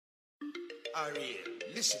Ariel,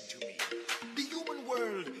 listen to me. The human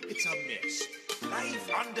world, it's a mess.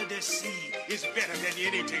 Life under the sea is better than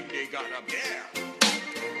anything they got up there.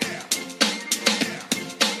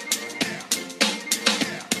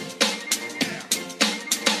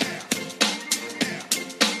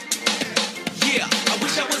 Yeah, I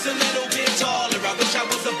wish I was a little bit taller. I wish I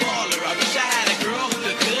was a baller. I wish I had a girl who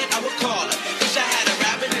looked good, I would call her. Wish I had a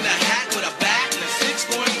rabbit in a hat with a bat and a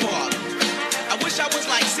 6-foot parlor. I wish I was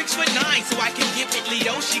like 6'9" so I can get with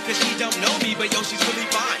Leoshi, cause she don't know me, but yo, she's really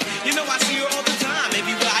fine. You know I see her all the time,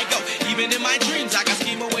 everywhere I go. Even in my dreams, I got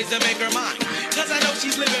scheme of ways to make her mine. Cause I know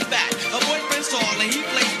she's living fat. Her boyfriend's tall and he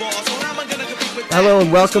plays ball, so how am I gonna compete with that? Hello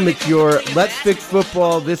and welcome. It's your Let's Fix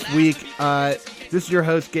Football this week. This is your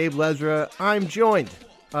host, Gabe Lezra. I'm joined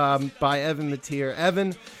by Evan Mateer.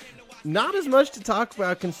 Evan, not as much to talk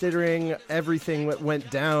about considering everything that went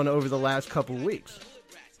down over the last couple of weeks.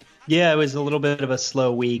 Yeah, it was a little bit of a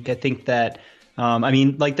slow week. I think that,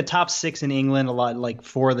 like the top six in England, like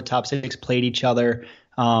 4 of the top 6 played each other.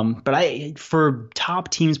 But for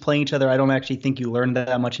top teams playing each other, I don't actually think you learned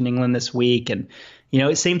that much in England this week. And,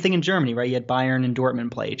 same thing in Germany, right? You had Bayern and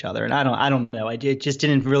Dortmund play each other. And I don't know. It just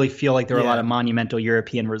didn't really feel like there were a lot of monumental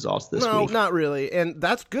European results this week. No, not really. And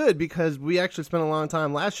that's good because we actually spent a long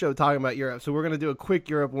time last show talking about Europe. So we're going to do a quick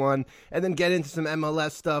Europe one and then get into some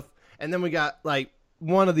MLS stuff. And then we got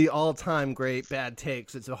one of the all-time great bad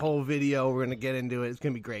takes. It's a whole video. We're going to get into it. It's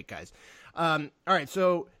going to be great, guys. All right,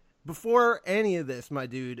 so before any of this, my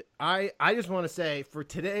dude, I just want to say for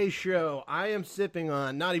today's show, I am sipping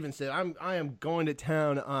on, I am going to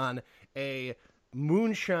town on a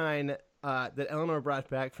moonshine that Eleanor brought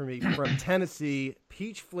back for me from Tennessee,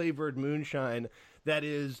 peach-flavored moonshine that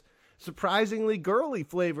is surprisingly girly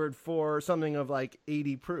flavored for something of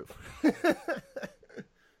 80 proof.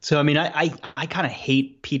 So, I kind of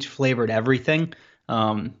hate peach-flavored everything.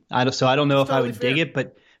 I don't know if I would dig it,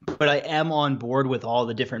 but I am on board with all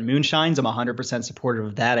the different moonshines. I'm 100% supportive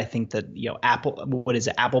of that. I think that,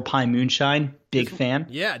 apple pie moonshine, big fan.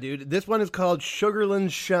 Yeah, dude. This one is called Sugarland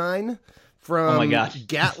Shine from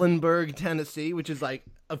Gatlinburg, Tennessee, which is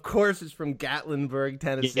of course it's from Gatlinburg,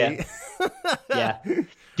 Tennessee. Yeah.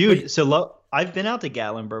 Dude, I've been out to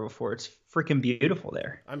Gatlinburg before. It's freaking beautiful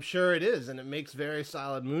there. I'm sure it is, and it makes very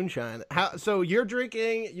solid moonshine. So you're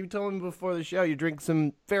drinking, you told me before the show, you drink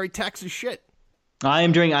some very Texas shit.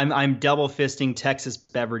 I'm double fisting Texas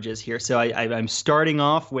beverages here. So I'm starting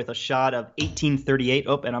off with a shot of 1838.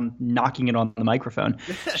 Oh, and I'm knocking it on the microphone.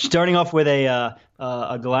 Starting off with a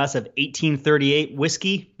glass of 1838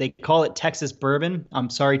 whiskey. They call it Texas bourbon. I'm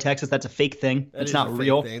sorry, Texas. That's a fake thing. It's not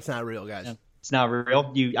real. It's not real, guys. Yeah. It's not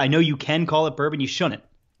real. I know you can call it bourbon. You shouldn't.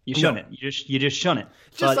 You shouldn't. No. You just shouldn't.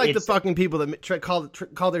 It's just like the fucking people that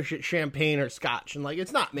call their shit champagne or scotch, and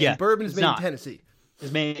it's not, man. Yeah, bourbon is made in Tennessee.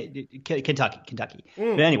 It's made Kentucky.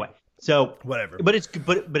 But anyway, so whatever. But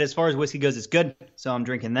as far as whiskey goes, it's good. So I'm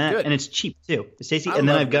drinking that, and it's cheap too. It's tasty. And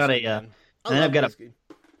then I've got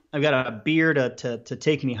a beer to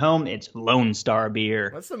take me home. It's Lone Star beer.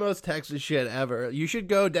 That's the most Texas shit ever. You should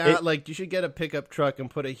go down, you should get a pickup truck and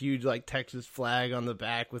put a huge Texas flag on the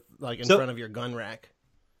back with in front of your gun rack.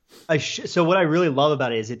 So what I really love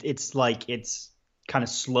about it is it's kind of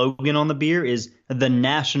slogan on the beer is the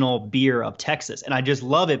national beer of Texas. And I just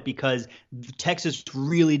love it because Texas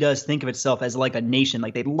really does think of itself as a nation.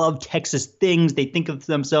 They love Texas things. They think of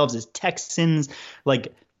themselves as Texans,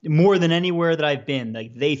 more than anywhere that I've been.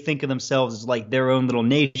 They think of themselves as their own little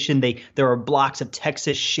nation. There are blocks of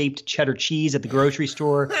Texas shaped cheddar cheese at the grocery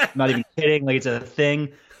store. I'm not even kidding. It's a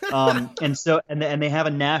thing. And they have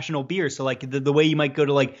a national beer. So the way you might go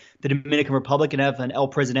to the Dominican Republic and have an El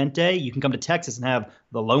Presidente, you can come to Texas and have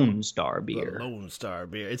the Lone Star beer. The Lone Star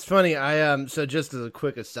beer. It's funny. So just as a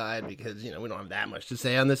quick aside, because we don't have that much to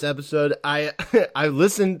say on this episode, I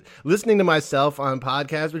listening to myself on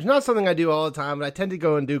podcasts, which is not something I do all the time, but I tend to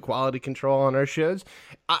go and do quality control on our shows.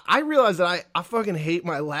 I realize that I fucking hate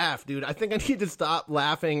my laugh, dude. I think I need to stop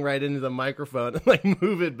laughing right into the microphone and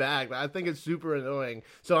move it back. I think it's super annoying.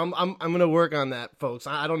 So I'm gonna work on that, folks.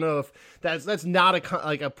 I don't know if that's not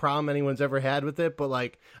a problem anyone's ever had with it, but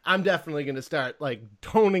I'm definitely gonna start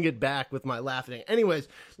toning it back with my laughing. Anyways,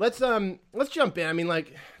 let's jump in.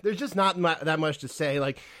 There's just not that much to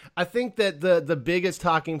say. I think that the biggest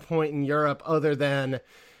talking point in Europe, other than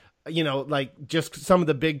just some of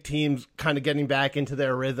the big teams kind of getting back into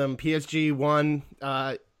their rhythm. PSG won,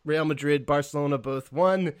 Real Madrid, Barcelona both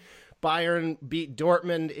won. Bayern beat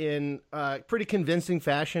Dortmund in pretty convincing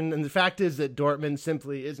fashion, and the fact is that Dortmund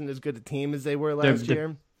simply isn't as good a team as they were last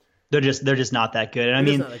year. They're just not that good.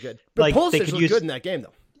 And not that good. But Pulisic looked good in that game,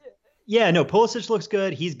 though. Yeah, no, Pulisic looks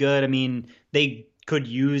good. He's good. They could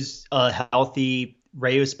use a healthy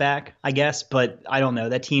Reyes back, I guess, but I don't know.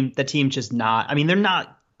 That team just not. I mean, they're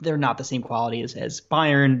not the same quality as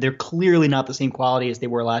Bayern. They're clearly not the same quality as they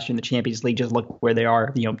were last year in the Champions League. Just look where they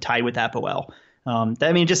are, tied with Apoel.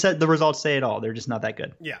 I mean, just the results say it all. They're just not that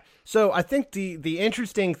good. Yeah. So I think the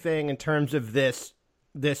interesting thing in terms of this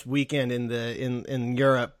weekend in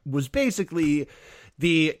Europe was basically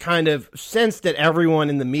the kind of sense that everyone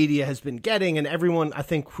in the media has been getting, and everyone I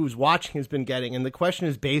think who's watching has been getting. And the question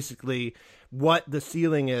is basically what the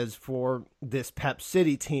ceiling is for this Pep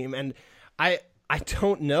City team. And I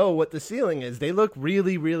don't know what the ceiling is. They look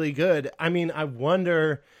really, really good. I mean, I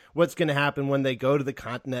wonder what's going to happen when they go to the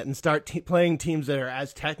continent and start playing teams that are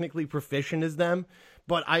as technically proficient as them.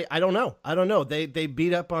 But I don't know. I don't know. They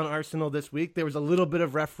beat up on Arsenal this week. There was a little bit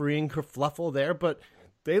of refereeing kerfluffle there, but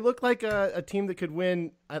they look like a team that could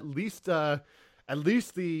win at least the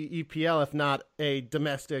EPL, if not a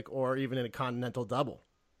domestic or even a continental double.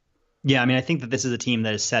 Yeah, I mean, I think that this is a team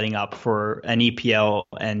that is setting up for an EPL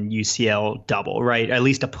and UCL double, right? At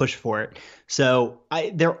least a push for it. So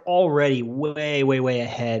they're already way, way, way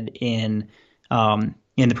ahead in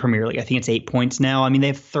the Premier League. I think it's 8 points now. I mean, they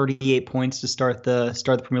have 38 points to start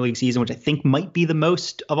the Premier League season, which I think might be the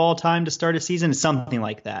most of all time to start a season, something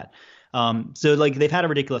like that. So they've had a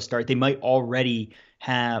ridiculous start. They might already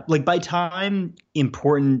have by time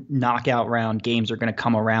important knockout round games are going to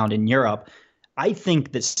come around in Europe, I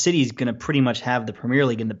think that City's going to pretty much have the Premier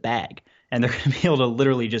League in the bag, and they're going to be able to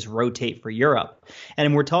literally just rotate for Europe.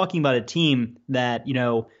 And we're talking about a team that,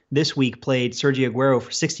 this week played Sergio Aguero for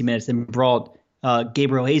 60 minutes and brought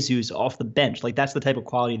Gabriel Jesus off the bench. That's the type of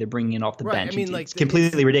quality they're bringing in off the bench. I mean, it's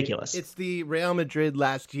completely ridiculous. It's the Real Madrid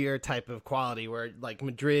last year type of quality where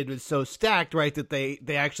Madrid was so stacked, right, that they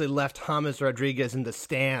actually left James Rodriguez in the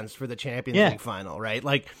stands for the Champions League final, right?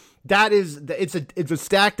 It's a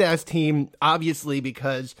stacked ass team, obviously,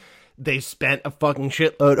 because they spent a fucking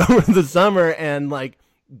shitload over the summer, and they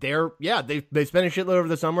spent a shitload over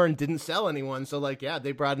the summer and didn't sell anyone. So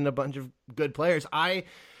they brought in a bunch of good players.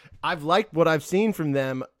 I've liked what I've seen from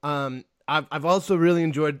them. I've also really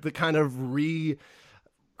enjoyed the kind of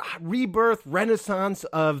rebirth renaissance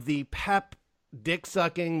of the Pep dick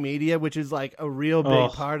sucking media, which is a real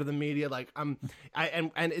big part of the media. And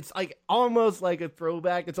it's almost like a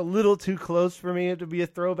throwback. It's a little too close for me to be a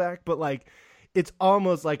throwback, but it's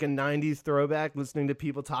almost like a 90s throwback, listening to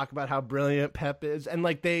people talk about how brilliant Pep is. And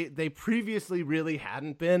they previously really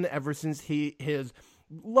hadn't been, ever since his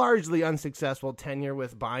largely unsuccessful tenure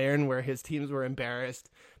with Bayern, where his teams were embarrassed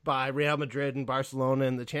by Real Madrid and Barcelona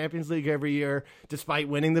in the Champions League every year, despite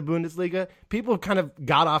winning the Bundesliga. People kind of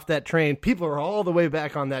got off that train. People are all the way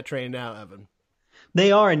back on that train now, Evan.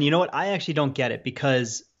 They are, and you know what? I actually don't get it,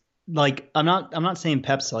 because I'm not saying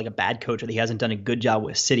Pep's a bad coach or that he hasn't done a good job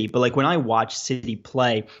with City, but when I watch City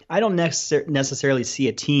play, I don't necessarily see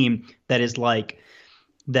a team that is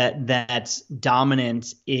that's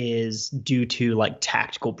dominant is due to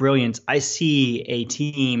tactical brilliance. I see a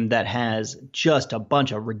team that has just a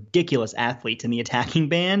bunch of ridiculous athletes in the attacking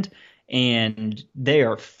band, and they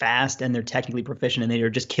are fast and they're technically proficient, and they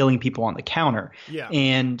are just killing people on the counter. Yeah.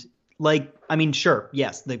 And I mean, sure,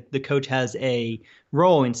 yes, the coach has a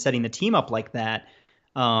role in setting the team up like that.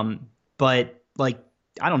 But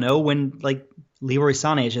I don't know, when Leroy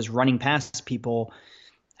Sané is just running past people,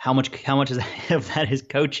 how much of that is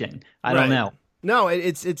coaching? I don't know. No,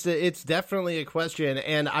 it's definitely a question,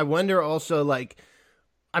 and I wonder also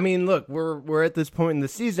I mean, look, we're at this point in the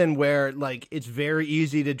season where it's very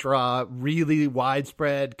easy to draw really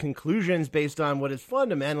widespread conclusions based on what is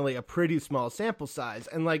fundamentally a pretty small sample size,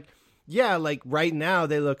 and right now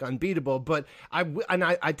they look unbeatable, but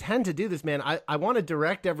I tend to do this, man. I want to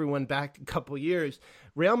direct everyone back a couple years.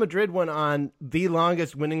 Real Madrid went on the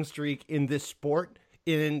longest winning streak in this sport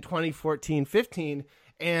in 2014-15,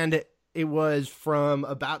 and it was from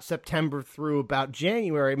about September through about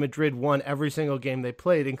January. Madrid won every single game they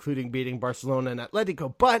played, including beating Barcelona and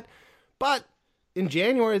Atletico. But in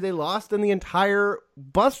January they lost, and the entire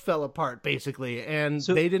bus fell apart basically, and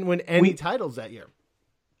they didn't win any titles that year.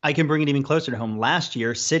 I can bring it even closer to home. Last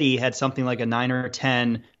year, City had something like a 9 or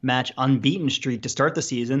 10 match unbeaten streak to start the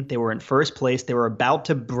season. They were in first place. They were about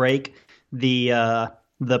to break the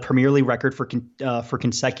Premier League record for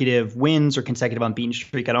consecutive wins or consecutive unbeaten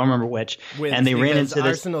streak. I don't remember which. Wins, and they ran into this.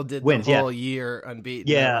 Arsenal did the whole year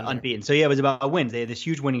unbeaten. Yeah, unbeaten. So it was about wins. They had this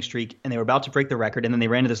huge winning streak, and they were about to break the record. And then they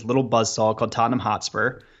ran into this little buzzsaw called Tottenham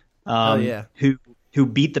Hotspur, who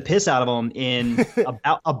beat the piss out of them in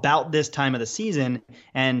about this time of the season.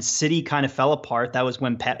 And City kind of fell apart. That was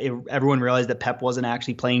when everyone realized that Pep wasn't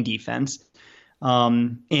actually playing defense.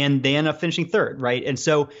 And they ended up finishing third, right? And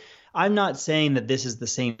so I'm not saying that this is the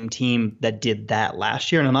same team that did that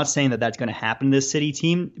last year, and I'm not saying that that's going to happen to this City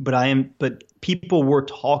team, but people were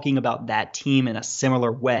talking about that team in a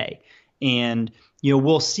similar way. And,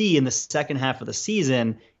 we'll see in the second half of the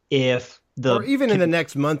season if or even in the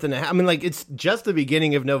next month and a half. I mean, like, it's just the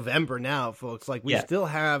beginning of November now, folks. Like, we still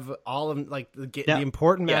have all of like the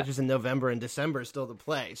important matches in November and December still to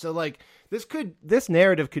play. So, like, this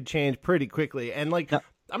narrative could change pretty quickly. And, like,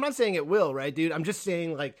 I'm not saying it will, right, dude? I'm just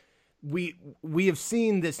saying, like, we have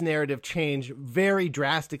seen this narrative change very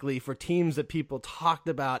drastically for teams that people talked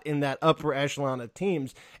about in that upper echelon of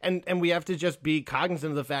teams, and we have to just be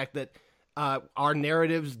cognizant of the fact that our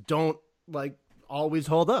narratives don't like always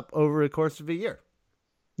hold up over the course of a year.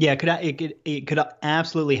 Yeah, it could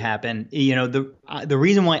absolutely happen. The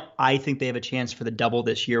reason why I think they have a chance for the double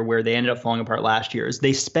this year, where they ended up falling apart last year, is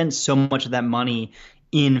they spent so much of that money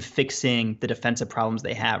in fixing the defensive problems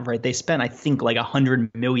they have, right? They spent, I think, like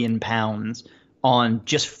 £100 million on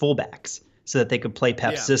just fullbacks so that they could play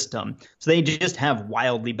Pep's system. So they just have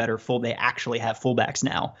wildly better they actually have fullbacks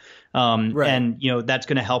now. And, that's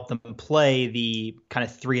going to help them play the kind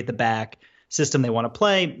of three at the back system they want to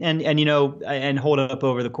play and hold it up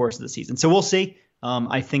over the course of the season. So we'll see.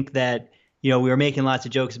 I think that, we were making lots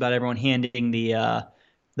of jokes about everyone handing the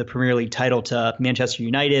Premier League title to Manchester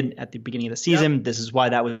United at the beginning of the season. Yep. This is why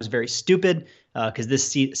that was very stupid, because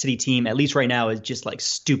this City team, at least right now, is just like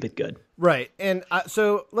stupid good. Right. And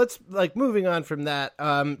so let's moving on from that.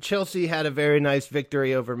 Chelsea had a very nice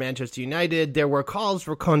victory over Manchester United. There were calls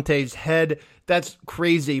for Conte's head. That's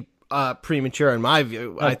crazy premature in my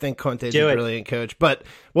view. I think Conte's a brilliant coach. But,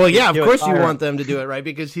 well, yeah, of course you want them to do it, right?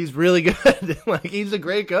 Because he's really good. Like, he's a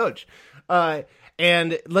great coach.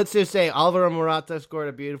 And let's just say Alvaro Morata scored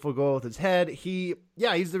a beautiful goal with his head. He's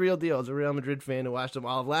the real deal. As a Real Madrid fan who watched him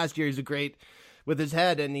all of last year, he's a great with his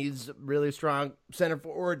head, and he's really strong center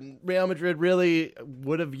forward. And Real Madrid really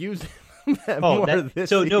would have used him more this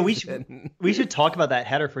season. No, we should talk about that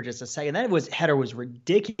header for just a second. Header was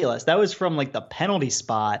ridiculous. That was from like the penalty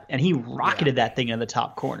spot, and he rocketed that thing in the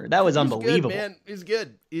top corner. That was unbelievable. Good, man. He's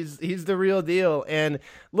good. He's the real deal. And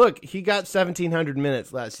look, he got 1,700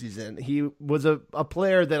 minutes last season. He was a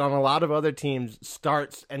player that on a lot of other teams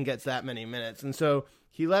starts and gets that many minutes. And so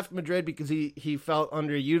he left Madrid because he felt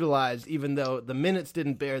underutilized, even though the minutes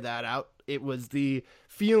didn't bear that out. It was the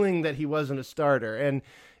feeling that he wasn't a starter. And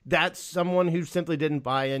that's someone who simply didn't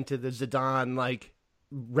buy into the Zidane like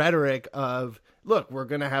rhetoric of, look, we're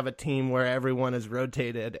going to have a team where everyone is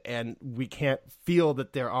rotated and we can't feel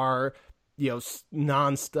that there are,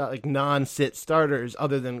 non-sit starters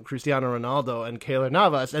other than Cristiano Ronaldo and Keylor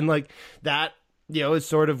Navas. And like that, is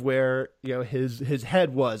sort of where, his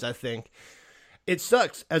head was, I think. It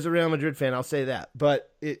sucks as a Real Madrid fan, I'll say that, but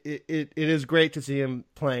it is great to see him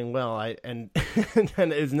playing well. And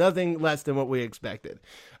it's nothing less than what we expected.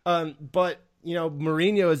 But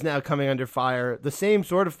Mourinho is now coming under fire, the same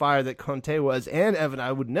sort of fire that Conte was. And Evan,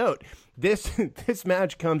 I would note this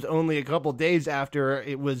match comes only a couple days after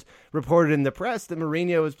it was reported in the press that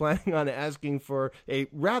Mourinho is planning on asking for a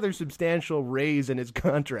rather substantial raise in his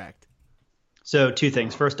contract. So two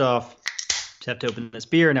things. First off, just have to open this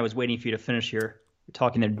beer, and I was waiting for you to finish your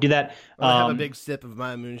talking there to do that. I have a big sip of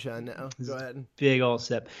my moonshine now. Go ahead. Big old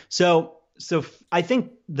sip. So I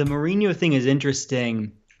think the Mourinho thing is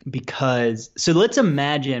interesting because let's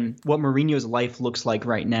imagine what Mourinho's life looks like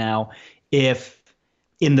right now if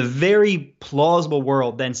in the very plausible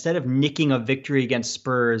world that instead of nicking a victory against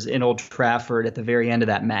Spurs in Old Trafford at the very end of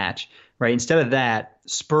that match, right? Instead of that,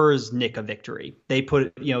 Spurs nick a victory. They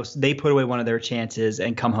put away one of their chances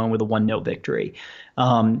and come home with a 1-0 victory.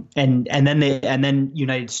 And then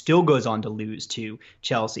United still goes on to lose to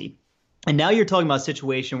Chelsea. And now you're talking about a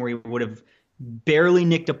situation where you would have barely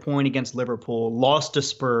nicked a point against Liverpool, lost to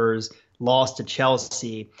Spurs, lost to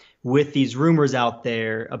Chelsea, with these rumors out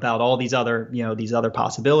there about all these other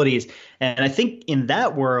possibilities. And I think in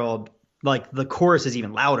that world, like the chorus is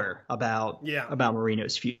even louder about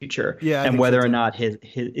Mourinho's future and whether or not his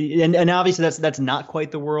and obviously that's not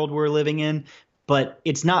quite the world we're living in, but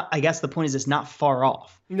it's not. I guess the point is it's not far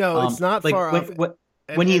off. No, it's not far off. If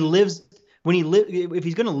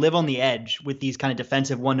he's going to live on the edge with these kind of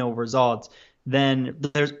defensive 1-0 results, then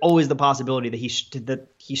there's always the possibility that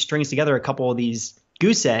he strings together a couple of these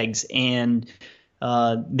goose eggs, and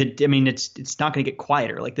it's not going to get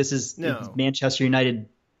quieter. Like this is Manchester United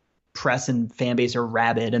press and fan base are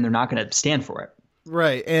rabid, and they're not going to stand for it.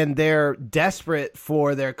 Right, and they're desperate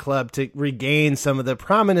for their club to regain some of the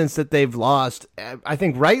prominence that they've lost, I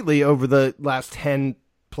think rightly, over the last 10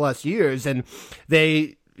 plus years. And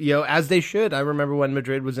they as they should. I remember when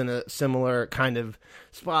Madrid was in a similar kind of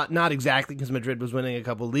spot, not exactly because Madrid was winning a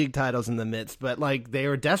couple league titles in the midst, but like they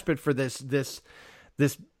were desperate for this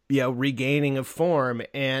regaining of form,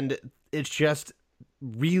 and it's just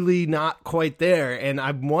really not quite there. And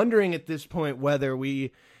I'm wondering at this point whether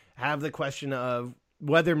we have the question of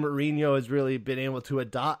whether Mourinho has really been able to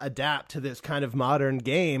adapt to this kind of modern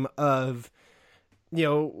game of,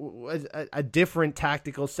 a different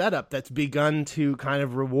tactical setup that's begun to kind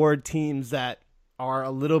of reward teams that are a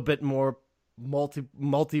little bit more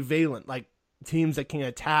multivalent, like teams that can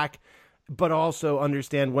attack but also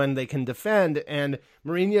understand when they can defend. And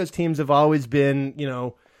Mourinho's teams have always been,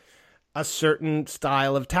 a certain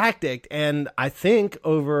style of tactic. And I think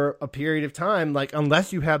over a period of time, like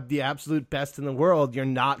unless you have the absolute best in the world, you're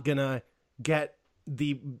not going to get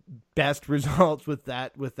the best results with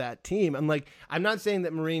that team. And like, I'm not saying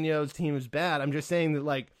that Mourinho's team is bad. I'm just saying that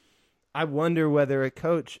like, I wonder whether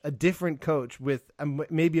a different coach with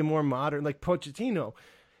maybe a more modern, like Pochettino,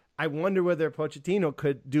 I wonder whether Pochettino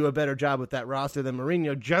could do a better job with that roster than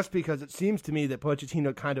Mourinho, just because it seems to me that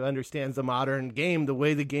Pochettino kind of understands the modern game, the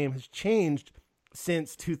way the game has changed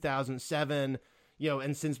since 2007,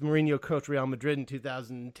 and since Mourinho coached Real Madrid in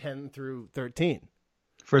 2010 through 13.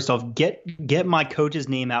 First off, get my coach's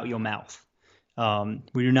name out your mouth.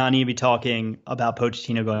 We do not need to be talking about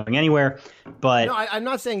Pochettino going anywhere, but no, I'm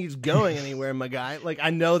not saying he's going anywhere, my guy. Like,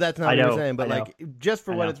 I know that's not what you're saying, but like, just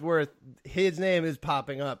for what it's worth, his name is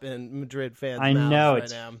popping up in Madrid fans'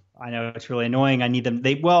 mouths right now. I know it's really annoying. I need them.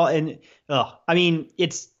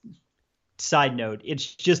 It's side note.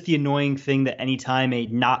 It's just the annoying thing that anytime a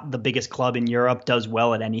not the biggest club in Europe does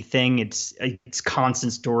well at anything, it's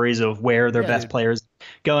constant stories of where their best players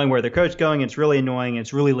going, where their coach going. It's really annoying.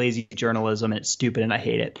 It's really lazy journalism, and it's stupid, and I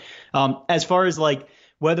hate it. As far as like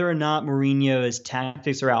whether or not Mourinho's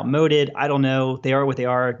tactics are outmoded, I don't know. They are what they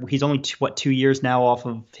are. He's only 2 years now off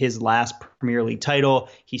of his last Premier League title.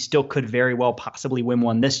 He still could very well possibly win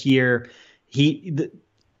one this year. He's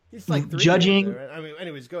like judging. There, right? I mean,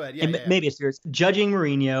 anyways, go ahead. Yeah. Maybe it's serious. Judging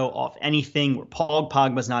Mourinho off anything where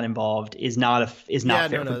Pogba's not involved is not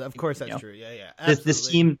fair. No, of course that's true. Yeah. This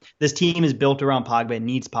team is built around Pogba. It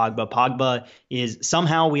needs Pogba. Pogba is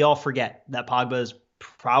somehow we all forget that Pogba is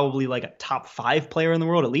probably like a top 5 player in the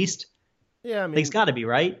world at least. Yeah, I mean, he's got to be,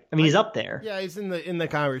 right. I mean, he's up there. Yeah, he's in the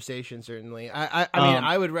conversation certainly. I mean,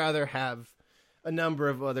 I would rather have a number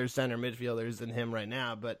of other center midfielders than him right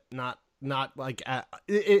now, but not like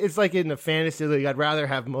it's like in the fantasy league. I'd rather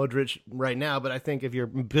have Modric right now, but I think if you're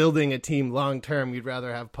building a team long term, you'd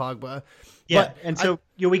rather have Pogba. Yeah,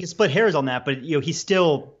 we can split hairs on that, but he's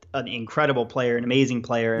still an incredible player, an amazing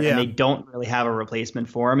player, and they don't really have a replacement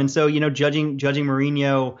for him. And so judging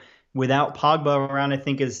Mourinho without Pogba around, I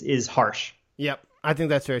think is harsh. Yep, I think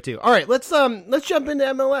that's fair too. All right, let's jump into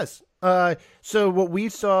MLS. So what we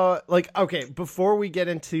saw, before we get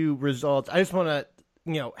into results, I just want to.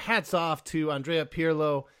 Hats off to Andrea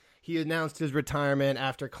Pirlo. He announced his retirement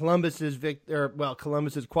after Columbus's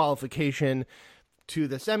qualification to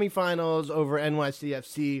the semifinals over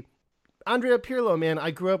NYCFC. Andrea Pirlo, man, I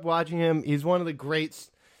grew up watching him. He's one of the greats.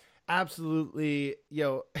 Absolutely,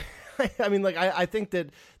 I mean, I think that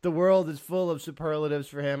the world is full of superlatives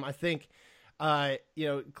for him. I think,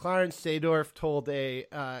 Clarence Seedorf told a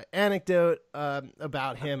anecdote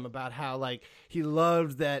about him, about how he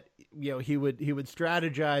loved that he would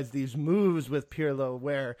strategize these moves with Pirlo,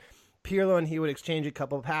 where Pirlo and he would exchange a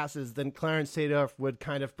couple of passes, then Clarence Seedorf would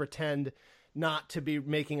kind of pretend not to be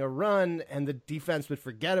making a run, and the defense would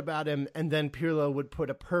forget about him, and then Pirlo would put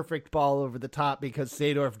a perfect ball over the top because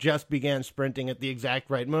Seedorf just began sprinting at the exact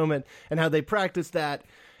right moment, and how they practiced that.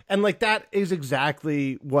 And that is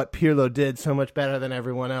exactly what Pirlo did so much better than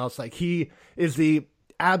everyone else. He is the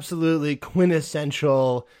absolutely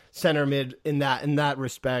quintessential center mid in that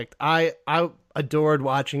respect. I adored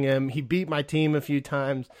watching him. He beat my team a few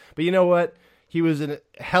times, but you know what? He was a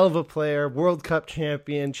hell of a player, World Cup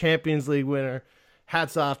champion, Champions League winner.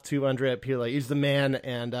 Hats off to Andrea Pirlo. He's the man,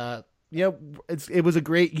 and it was a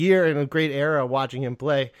great year and a great era watching him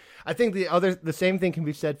play. I think the same thing can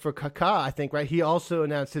be said for Kaká, I think, right? He also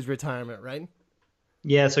announced his retirement, right?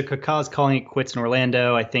 Yeah, so Kaká's calling it quits in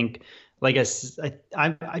Orlando. I think, I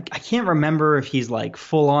can't remember if he's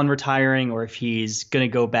full on retiring or if he's going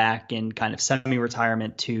to go back in kind of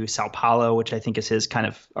semi-retirement to Sao Paulo, which I think is his kind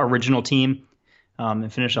of original team,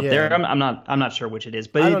 and finish up there. I'm not sure which it is,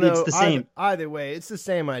 but it's the same. Either way, it's the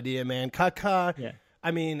same idea, man. Kaká, yeah.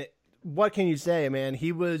 I mean, what can you say, man?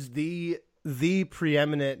 He was the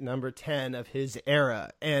preeminent number 10 of his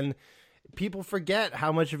era, and people forget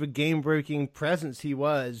how much of a game-breaking presence he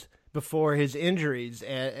was before his injuries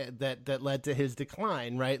that led to his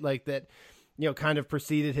decline, right? Like that, kind of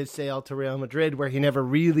preceded his sale to Real Madrid, where he never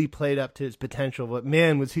really played up to his potential. But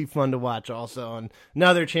man, was he fun to watch also. And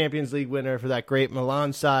another Champions League winner for that great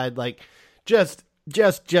Milan side. Like just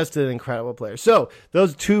an incredible player. So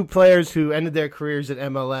those two players who ended their careers at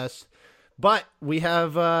MLS, but we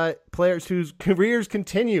have players whose careers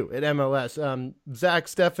continue at MLS. Zach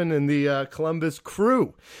Steffen and the Columbus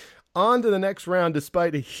Crew on to the next round,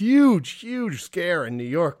 despite a huge scare in New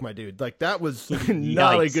York, my dude. Like that was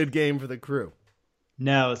not a good game for the Crew.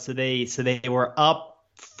 No, so they were up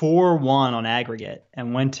 4-1 on aggregate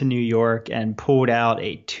and went to New York and pulled out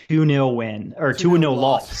a 2-0 win or 2-0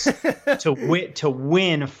 loss to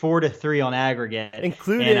win 4-3 on aggregate,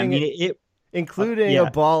 including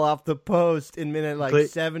a ball off the post in minute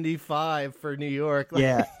 75 for New York.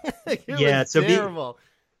 Yeah, it was terrible.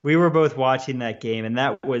 We were both watching that game, and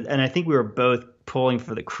I think we were both pulling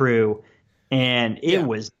for the Crew, and it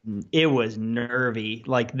was nervy.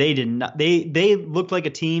 Like they looked like a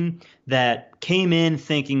team that came in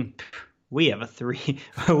thinking we have a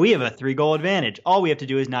 3-goal advantage. All we have to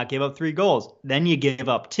do is not give up 3 goals. Then you give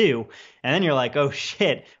up 2, and then you're like, oh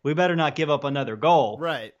shit, we better not give up another goal.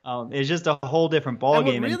 Right. It's just a whole different ball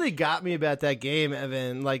game. What really got me about that game,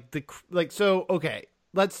 Evan, okay.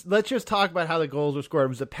 Let's just talk about how the goals were scored. It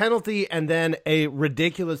was a penalty and then a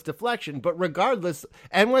ridiculous deflection. But regardless,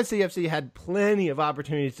 NYCFC had plenty of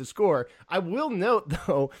opportunities to score. I will note,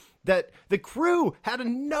 though, that the Crew had a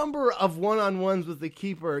number of one-on-ones with the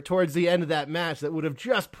keeper towards the end of that match that would have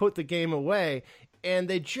just put the game away, and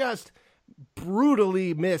they just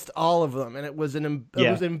brutally missed all of them, and it was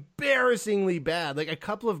was embarrassingly bad. Like a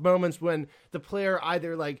couple of moments when the player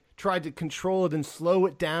either tried to control it and slow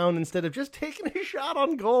it down instead of just taking a shot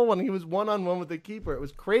on goal when he was one-on-one with the keeper. It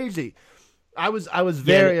was crazy. I was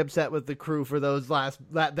very upset with the Crew for those the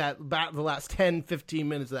last 10, 15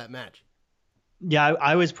 minutes of that match. Yeah,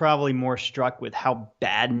 I was probably more struck with how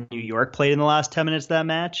bad New York played in the last 10 minutes of that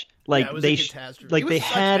match. They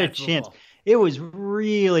had a chance. Football. It was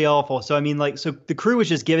really awful. So, so the Crew was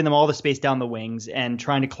just giving them all the space down the wings and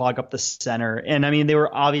trying to clog up the center. And, they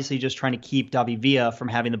were obviously just trying to keep David Villa from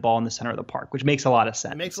having the ball in the center of the park, which makes a lot of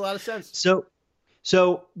sense. It makes a lot of sense.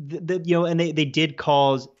 So they did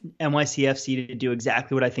cause NYCFC to do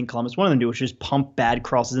exactly what I think Columbus wanted them to do, which is pump bad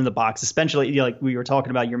crosses in the box, especially like we were talking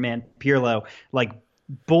about your man Pirlo. Like,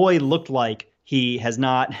 boy looked like he has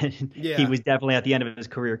not. He was definitely at the end of his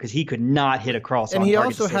career because he could not hit a cross. And he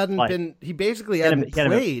also hadn't been. He basically hadn't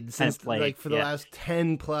played since for the last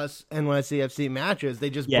 10 plus NYCFC matches. They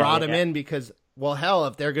just brought him in because, well, hell,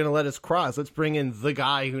 if they're going to let us cross, let's bring in the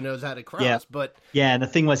guy who knows how to cross. Yeah. But and the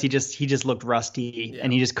thing was, he just looked rusty,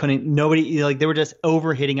 and he just couldn't. Nobody they were just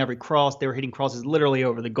over hitting every cross. They were hitting crosses literally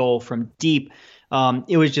over the goal from deep.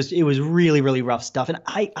 It was really, really rough stuff, and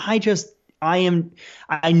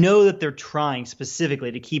I know that they're trying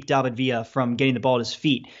specifically to keep David Villa from getting the ball at his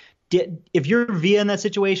feet. If you're Villa in that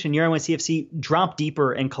situation, you're NYCFC, drop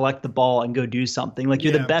deeper and collect the ball and go do something. Like,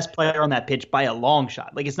 you're the best player on that pitch by a long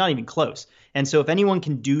shot. Like, it's not even close. And so if anyone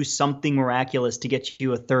can do something miraculous to get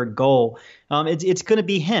you a third goal, it's going to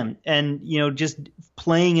be him. And, just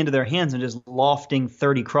playing into their hands and just lofting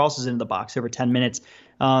 30 crosses into the box over 10 minutes,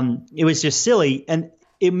 it was just silly. And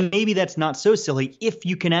maybe that's not so silly if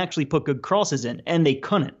you can actually put good crosses in, and they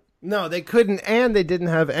couldn't. No, they couldn't, and they didn't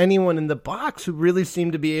have anyone in the box who really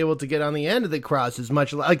seemed to be able to get on the end of the crosses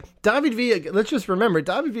much. Like David Villa, let's just remember,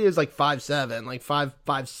 David Villa is like 5'7", like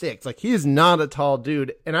 5'6". Like, he is not a tall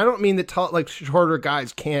dude, and I don't mean that shorter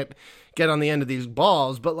guys can't get on the end of these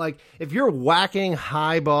balls, but like, if you're whacking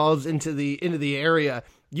high balls into the area,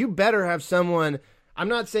 you better have someone. I'm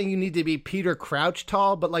not saying you need to be Peter Crouch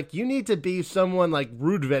tall, but like, you need to be someone like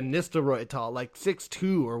Ruud van Nistelrooy tall, like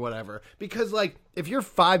 6'2" or whatever. Because like, if you're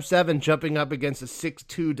 5'7" jumping up against a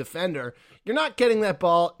 6'2" defender, you're not getting that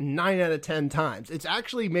ball 9 out of 10 times. It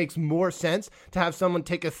actually makes more sense to have someone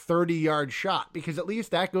take a 30-yard shot, because at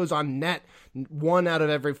least that goes on net 1 out of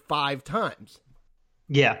every 5 times.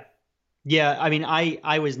 Yeah.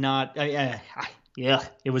 I was not. Yeah,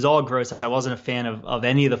 it was all gross. I wasn't a fan of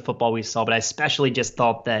any of the football we saw, but I especially just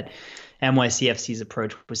thought that NYCFC's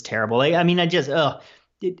approach was terrible.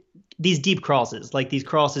 These deep crosses, like these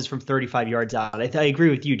crosses from 35 yards out. I agree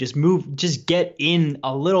with you. Just get in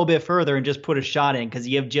a little bit further and just put a shot in, because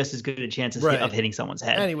you have just as good a chance of hitting someone's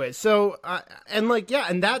head. Anyway, so and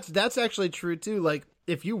that's actually true too. Like,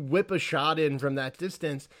 if you whip a shot in from that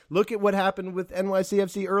distance, look at what happened with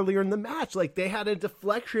NYCFC earlier in the match. Like, they had a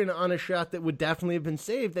deflection on a shot that would definitely have been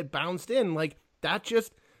saved that bounced in. Like, that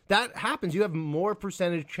just that happens. You have more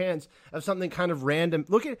percentage chance of something kind of random.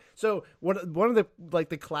 Look at one of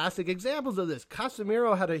the classic examples of this.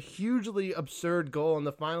 Casemiro had a hugely absurd goal in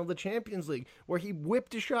the final of the Champions League where he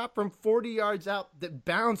whipped a shot from 40 yards out that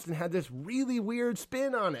bounced and had this really weird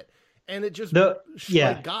spin on it, and it just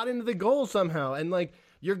got into the goal somehow. And like,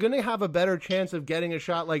 you're gonna have a better chance of getting a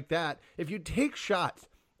shot like that if you take shots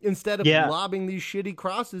instead of lobbing these shitty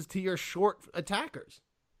crosses to your short attackers.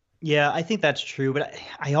 Yeah, I think that's true. But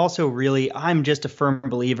I also I'm just a firm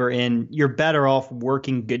believer in you're better off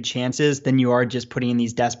working good chances than you are just putting in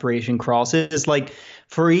these desperation crosses. Like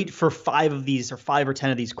for 5 of these or 5 or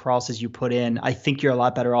 10 of these crosses you put in, I think you're a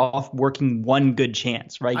lot better off working one good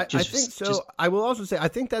chance, right? I think so. I will also say, I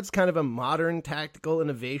think that's kind of a modern tactical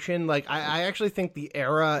innovation. Like I actually think the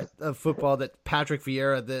era of football that Patrick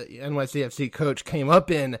Vieira, the NYCFC coach, came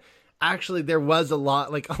up in, actually there was a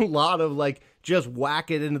lot of like just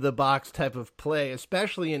whack it into the box type of play,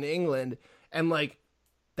 especially in England. And like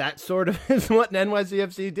that sort of is what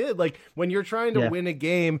NYCFC did. Like when you're trying to win a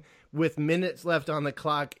game with minutes left on the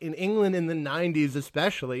clock in England in the 90s,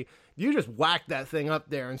 especially, you just whack that thing up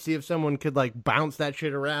there and see if someone could like bounce that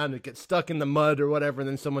shit around and get stuck in the mud or whatever, and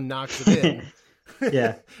then someone knocks it in.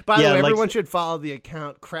 Yeah. By the way, everyone should follow the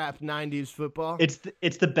account Crap 90s Football. It's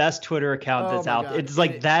the best Twitter account that's out. God. It's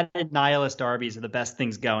like that and Nihilist Arby's are the best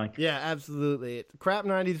things going. Yeah, absolutely. Crap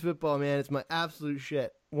 90s Football, man. It's my absolute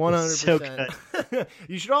shit. 100%. So good.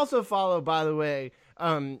 You should also follow, by the way,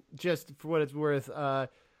 just for what it's worth, a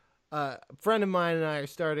friend of mine and I are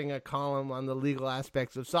starting a column on the legal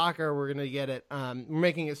aspects of soccer. We're going to get it. We're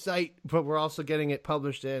making a site, but we're also getting it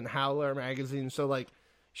published in Howler magazine. So like,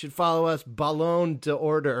 should follow us, Ballon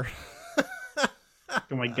d'Order.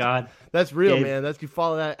 Oh my God, that's real, Gabe. Man. You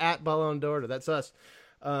follow that at Ballon d'Order. That's us.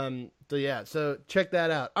 So check that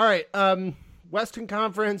out. All right, Western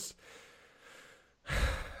Conference.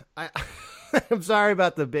 I'm sorry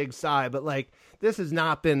about the big sigh, but like this has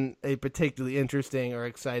not been a particularly interesting or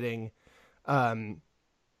exciting. Actually,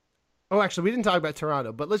 we didn't talk about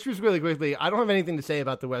Toronto, but let's just really quickly. I don't have anything to say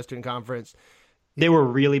about the Western Conference. They were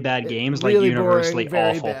really bad games, really like universally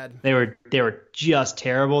boring, awful. Bad. They were just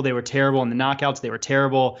terrible. They were terrible in the knockouts. They were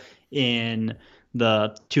terrible in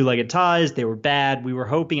the two-legged ties. They were bad. We were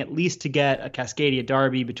hoping at least to get a Cascadia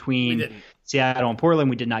derby between Seattle and Portland.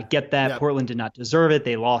 We did not get that. Yep. Portland did not deserve it.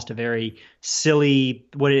 They lost a very silly,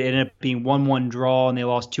 what it ended up being 1-1 draw, and they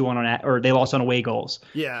lost 2-1 or they lost on away goals.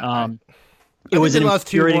 Yeah. It was an lost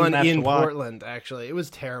 2-1 in watch. Portland, actually. It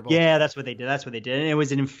was terrible. Yeah, that's what they did. And it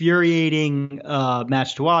was an infuriating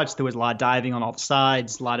match to watch. There was a lot of diving on all the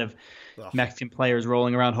sides, a lot of Mexican players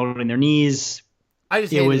rolling around holding their knees. I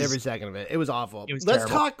just hated every second of it. It was awful. Let's terrible.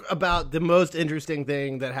 Talk about the most interesting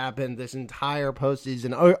thing that happened this entire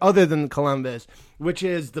postseason, other than Columbus, which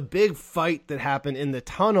is the big fight that happened in the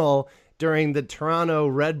tunnel during the Toronto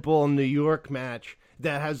Red Bull New York match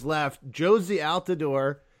that has left Josie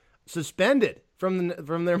Altidore suspended from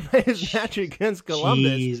their match against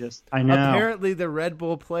Columbus. Jesus, I know. Apparently, the Red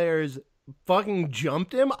Bull players fucking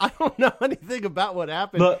jumped him. I don't know anything about what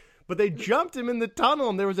happened, but they jumped him in the tunnel,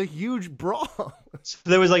 and there was a huge brawl. So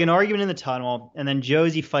there was like an argument in the tunnel, and then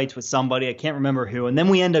Josie fights with somebody. I can't remember who, and then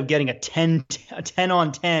we end up getting a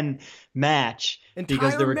 10-on-10 match.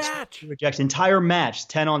 Entire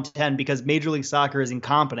 10 on 10 because Major League Soccer is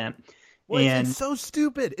incompetent. Well, it's so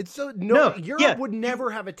stupid. It's so Europe would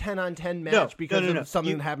never have a 10-on-10 match because of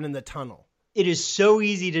something that happened in the tunnel. It is so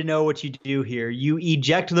easy to know what you do here. You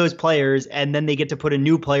eject those players, and then they get to put a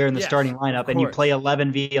new player in the starting lineup, and you play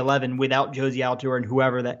 11v11 without Josie Altidore and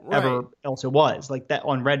whoever that ever else it was. Like that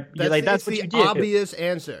on red. That's what you did. Obvious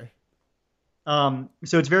answer. So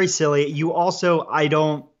it's very silly. You also, I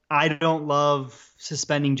don't love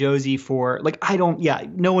suspending Josie for I don't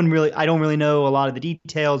really know a lot of the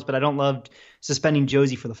details, but I don't love suspending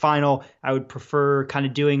Josie for the final. I would prefer kind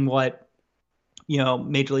of doing what,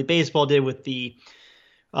 Major League Baseball did with the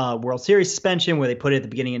World Series suspension, where they put it at the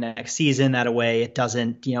beginning of next season. That way it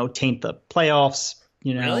doesn't, taint the playoffs,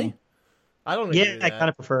 Really? I don't agree with that. I kind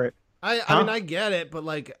of prefer it. I mean, I get it, but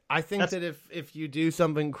I think that if you do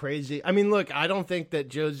something crazy, I mean, look, I don't think that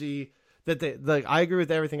Josie, I agree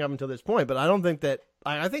with everything up until this point, but I don't think that,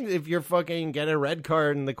 I think if you're fucking get a red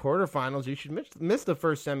card in the quarterfinals, you should miss the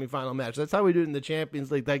first semifinal match. That's how we do it in the Champions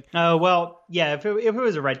League. If it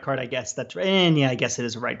was a red card, I guess that's right. And I guess it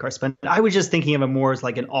is a red card. But I was just thinking of it more as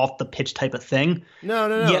like an off the pitch type of thing. No.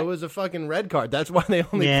 Yeah. It was a fucking red card. That's why they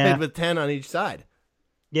only played with 10 on each side.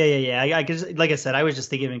 Yeah. I guess, like I said, I was just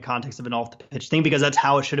thinking in context of an off the pitch thing because that's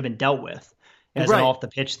how it should have been dealt with as an off the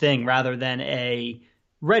pitch thing rather than a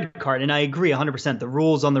red card. And I agree 100%. The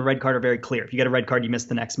rules on the red card are very clear. If you get a red card, you miss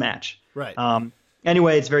the next match. Right.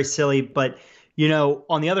 Anyway, it's very silly, but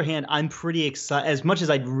on the other hand, I'm pretty excited. As much as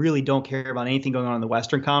I really don't care about anything going on in the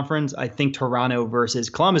Western Conference, I think Toronto versus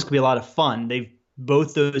Columbus could be a lot of fun.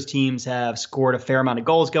 Both those teams have scored a fair amount of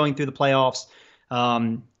goals going through the playoffs.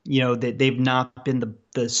 They've not been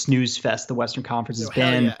the snooze fest the Western Conference has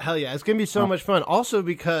been. Hell yeah. It's going to be so much fun. Also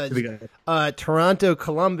because Toronto,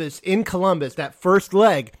 Columbus, in Columbus, that first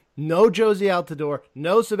leg, no Josie Altidore,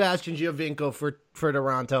 no Sebastian Giovinco for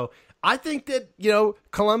Toronto. I think that,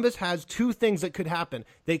 Columbus has two things that could happen.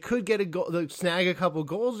 They could get a goal, snag a couple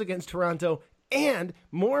goals against Toronto, and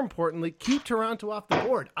more importantly, keep Toronto off the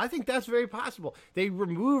board. I think that's very possible. They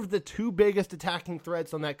removed the two biggest attacking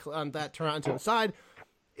threats on that Toronto side.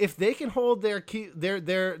 If they can hold if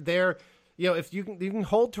you can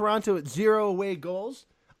hold Toronto at 0 away goals,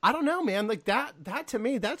 I don't know, man. Like that to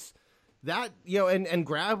me, that's that, and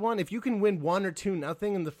grab one. If you can win 1 or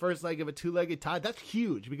 2-0 in the first leg of a 2-legged tie, that's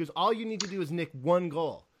huge because all you need to do is nick one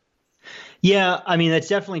goal. Yeah, I mean, that's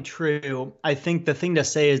definitely true. I think the thing to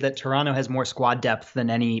say is that Toronto has more squad depth than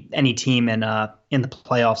any team in the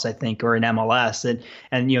playoffs, I think, or in MLS.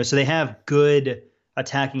 And so they have good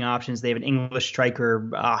attacking options. They have an English striker,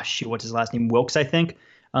 what's his last name? Wilkes, I think.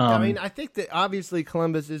 I think that obviously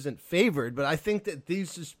Columbus isn't favored, but I think that these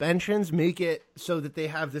suspensions make it so that they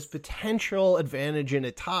have this potential advantage in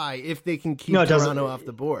a tie if they can keep Toronto off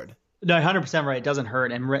the board. No, 100% right. It doesn't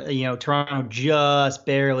hurt. And, Toronto just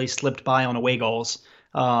barely slipped by on away goals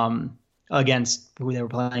against who they were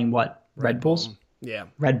playing, what? Red Bulls? Yeah.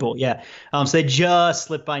 Red Bull, yeah. So they just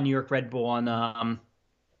slipped by New York Red Bull on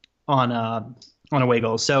away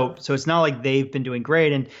goals. So it's not like they've been doing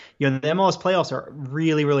great. And, the MLS playoffs are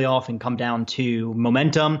really, really often come down to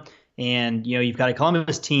momentum. And, you've got a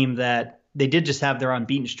Columbus team that they did just have their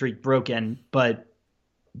unbeaten streak broken. But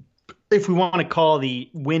if we want to call the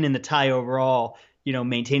win and the tie overall,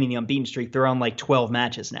 maintaining the unbeaten streak, they're on like 12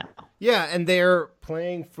 matches now. Yeah, and they're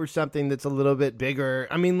playing for something that's a little bit bigger.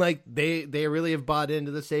 I mean, like they really have bought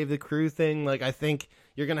into the Save the Crew thing. Like I think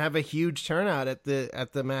you're going to have a huge turnout at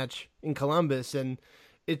the match in Columbus, and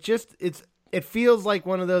it feels like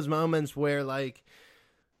one of those moments where like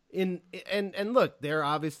and look, they're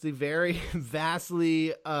obviously very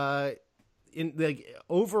vastly in like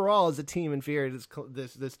overall as a team inferior to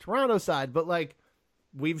this Toronto side, but like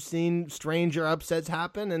we've seen stranger upsets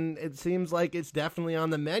happen, and it seems like it's definitely on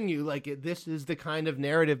the menu. Like this is the kind of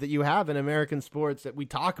narrative that you have in American sports that we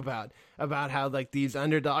talk about how like these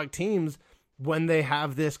underdog teams, when they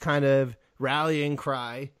have this kind of rallying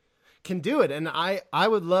cry, can do it. And I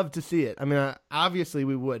would love to see it. I mean, obviously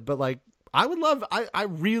we would, but like I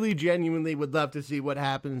really genuinely would love to see what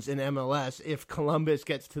happens in MLS if Columbus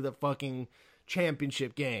gets to the fucking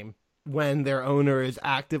championship game when their owner is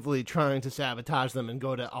actively trying to sabotage them and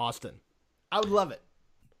go to Austin. I would love it.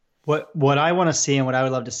 What I want to see and what I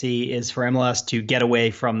would love to see is for MLS to get away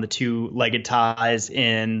from the two-legged ties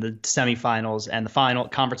in the semifinals and the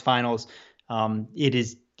conference finals.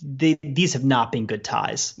 These have not been good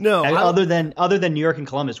ties. No, other than New York and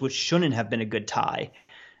Columbus, which shouldn't have been a good tie.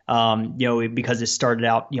 Because it started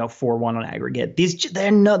out 4-1 on aggregate. These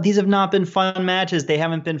have not been fun matches.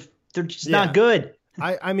 They're just not good.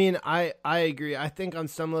 I mean, I agree. I think on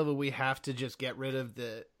some level we have to just get rid of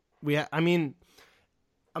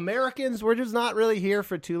Americans, we're just not really here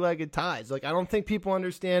for two-legged ties. Like, I don't think people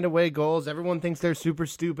understand away goals. Everyone thinks they're super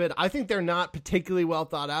stupid. I think they're not particularly well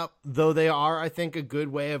thought out, though they are, I think, a good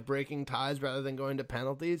way of breaking ties rather than going to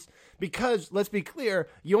penalties. Because, let's be clear,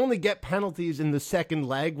 you only get penalties in the second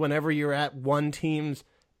leg whenever you're at one team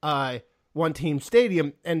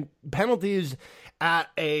stadium, and penalties at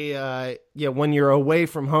when you're away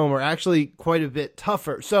from home are actually quite a bit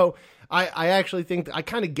tougher. So I actually think I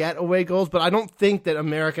kind of get away goals, but I don't think that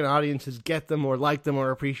American audiences get them or like them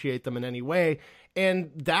or appreciate them in any way.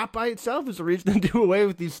 And that by itself is a reason to do away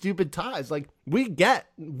with these stupid ties. Like, we get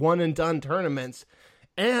one and done tournaments,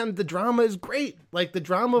 and the drama is great. Like, the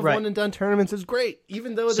drama of one and done tournaments is great,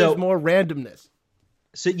 even though there's more randomness.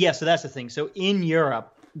 So that's the thing. So in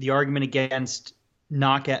Europe, the argument against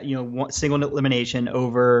knockout, single elimination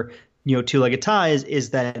over two-legged ties is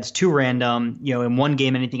that it's too random. In one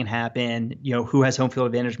game, anything can happen. Who has home field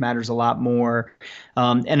advantage matters a lot more.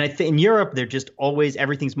 And I think in Europe, they're just always,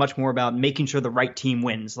 everything's much more about making sure the right team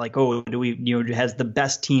wins. Like, has the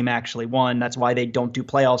best team actually won? That's why they don't do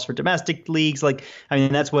playoffs for domestic leagues. Like, I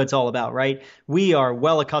mean, that's what it's all about, right? We are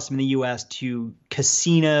well accustomed in the U.S. to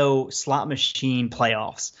casino slot machine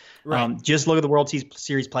playoffs. Right. Just look at the World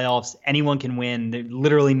Series playoffs. Anyone can win. It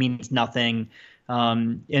literally means nothing.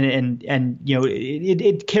 And you know,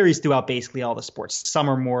 it carries throughout basically all the sports. Some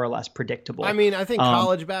are more or less predictable. I mean, I think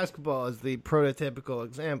college basketball is the prototypical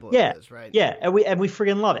example of this, right? Yeah, and we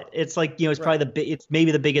friggin' love it. It's like, you know, it's probably it's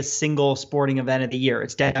maybe the biggest single sporting event of the year.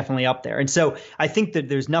 It's definitely up there. And so I think that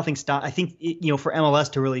there's nothing I think, you know, for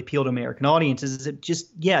MLS to really appeal to American audiences, it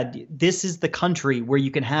just, this is the country where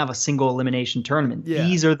you can have a single elimination tournament. Yeah.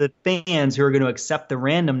 These are the fans who are going to accept the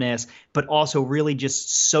randomness, but also really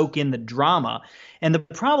just soak in the drama. And the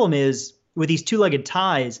problem is with these two-legged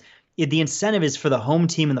ties, the incentive is for the home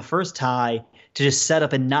team in the first tie to just set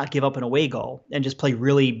up and not give up an away goal and just play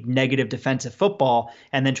really negative defensive football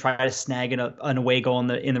and then try to snag an away goal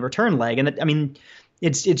in the return leg. And I mean,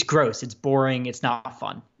 it's gross, it's boring, it's not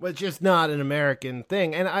fun. Well, it's just not an American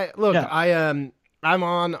thing. And I'm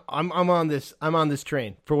on this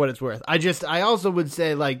train for what it's worth. I also would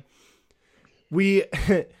say, like,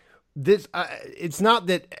 it's not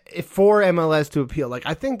that for MLS to appeal. Like,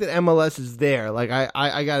 I think that MLS is there. Like,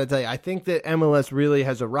 I gotta tell you, I think that MLS really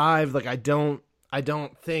has arrived. Like, I don't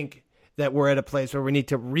think that we're at a place where we need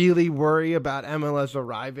to really worry about MLS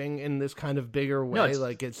arriving in this kind of bigger way. No, it's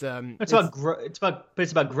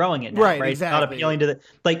about growing it now, right? Exactly. It's not appealing to the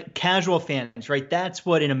casual fans, right? That's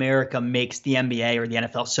what in America makes the NBA or the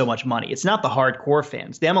NFL so much money. It's not the hardcore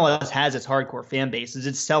fans. The MLS has its hardcore fan bases.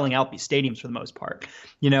 It's selling out these stadiums for the most part.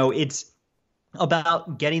 You know, it's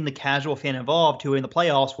about getting the casual fan involved who in the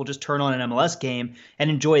playoffs will just turn on an MLS game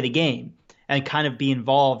and enjoy the game and kind of be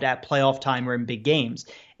involved at playoff time or in big games.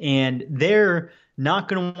 And they're not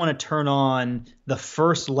going to want to turn on the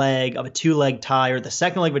first leg of a two-leg tie or the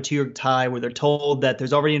second leg of a two-leg tie where they're told that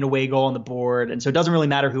there's already an away goal on the board. And so it doesn't really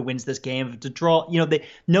matter who wins this game. If it's a draw, you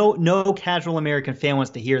know, no casual American fan wants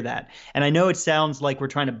to hear that. And I know it sounds like we're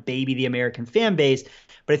trying to baby the American fan base,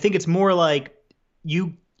 but I think it's more like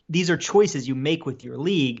these are choices you make with your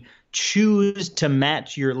league. Choose to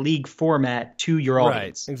match your league format to your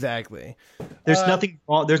audience. Right, exactly. There's nothing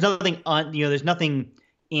wrong. There's nothing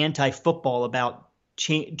anti-football about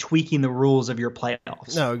tweaking the rules of your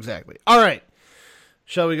playoffs. No, exactly. All right.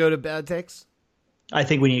 Shall we go to bad takes? I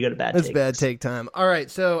think we need to go to bad takes. It's bad take time. All right.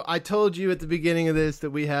 So I told you at the beginning of this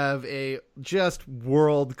that we have a just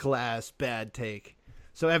world-class bad take.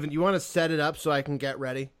 So Evan, you want to set it up so I can get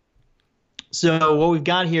ready? So what we've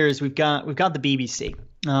got here is we've got the BBC,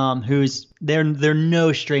 who's they're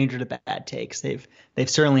no stranger to bad takes. They've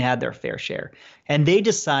certainly had their fair share, and they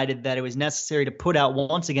decided that it was necessary to put out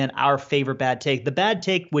once again our favorite bad take, the bad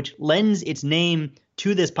take which lends its name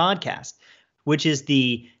to this podcast, which is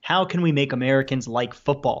the "How can we make Americans like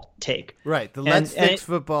football" take. Right, the let's fix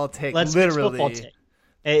football take. Let's literally. Fix football take.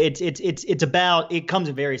 It's about, it comes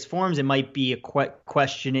in various forms. It might be a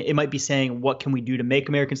question. It might be saying, what can we do to make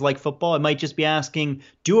Americans like football? It might just be asking,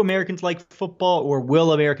 do Americans like football, or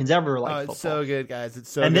will Americans ever like football? It's so good, guys.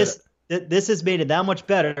 It's so good. And this has made it that much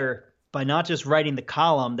better by not just writing the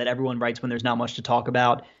column that everyone writes when there's not much to talk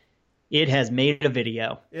about. It has made a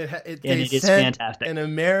video, and it is fantastic. An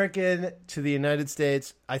American to the United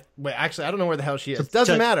States. Actually, I don't know where the hell she is.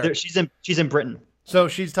 Doesn't matter. She's in Britain. So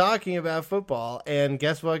she's talking about football, and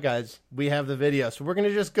guess what, guys? We have the video, so we're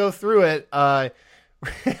gonna just go through it. I'm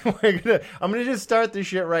gonna just start this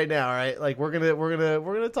shit right now, all right? Like we're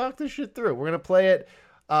gonna talk this shit through. We're gonna play it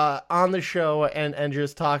on the show and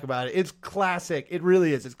just talk about it. It's classic. It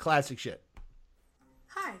really is. It's classic shit.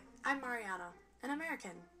 Hi, I'm Mariana, an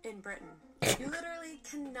American in Britain. You literally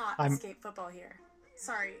cannot escape football here.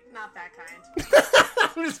 Sorry, not that kind.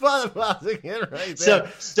 I'm just pausing it right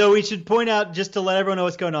there. So we should point out, just to let everyone know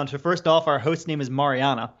what's going on. So first off, our host name is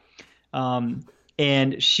Mariana,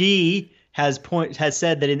 and she has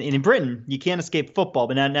said that in Britain you can't escape football.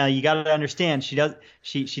 But now you got to understand, she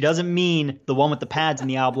doesn't mean the one with the pads and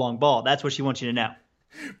the oblong ball. That's what she wants you to know.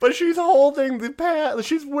 But she's holding the pad.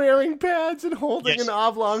 She's wearing pads and holding an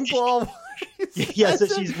oblong ball. So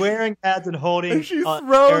she's wearing pads and holding. And she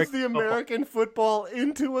throws the American football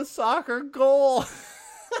into a soccer goal.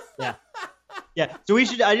 Yeah. So we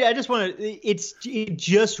should. I just want to. It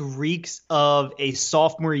just reeks of a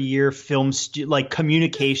sophomore year film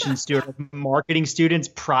communication student, marketing student's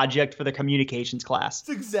project for the communications class.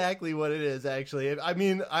 That's exactly what it is. Actually, I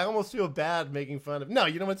mean, I almost feel bad making fun of. No,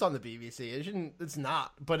 you know it's on the BBC. It shouldn't. It's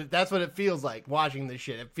not. But that's what it feels like watching this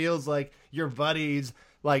shit. It feels like your buddies.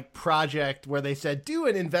 Project where they said, do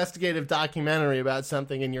an investigative documentary about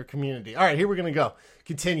something in your community. All right, here we're going to go.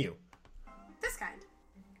 Continue. This kind,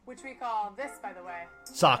 which we call this, by the way.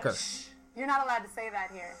 Soccer. Shh, you're not allowed to say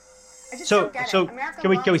that here. I just don't get it.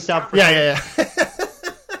 America can we stop? Yeah.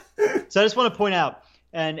 So I just want to point out,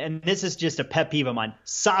 and this is just a pet peeve of mine.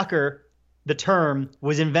 Soccer, the term,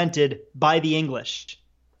 was invented by the English.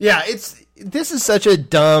 Yeah, this is such a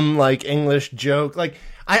dumb like English joke. Like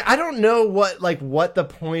I don't know what the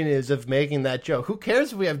point is of making that joke. Who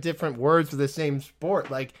cares if we have different words for the same sport?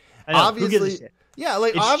 Like obviously, yeah,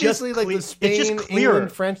 like it's obviously like the Spain,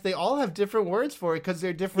 England, French, they all have different words for it because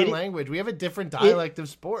they're different language. We have a different dialect of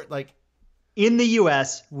sport. Like in the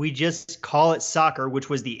U.S., we just call it soccer, which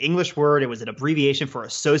was the English word. It was an abbreviation for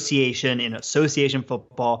association in association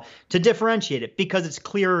football to differentiate it because it's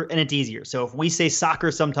clearer and it's easier. So if we say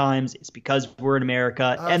soccer sometimes, it's because we're in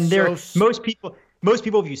America. And most people,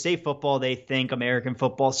 if you say football, they think American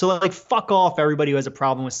football. So like fuck off everybody who has a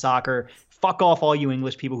problem with soccer. Fuck off all you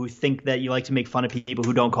English people who think that you like to make fun of people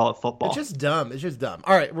who don't call it football. It's just dumb.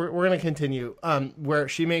 All right, we're going to continue where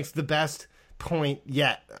she makes the best point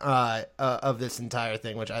yet of this entire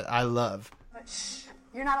thing, which I love. But shh,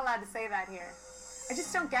 you're not allowed to say that here. I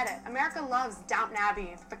just don't get it. America loves Downton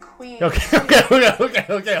Abbey, the Queen. Okay.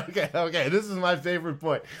 This is my favorite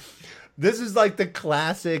point. This is like the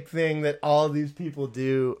classic thing that all these people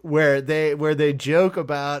do where they joke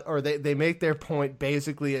about or they make their point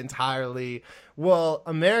basically entirely, well,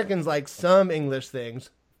 Americans like some English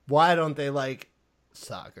things. Why don't they like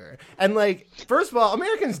soccer? And like, first of all,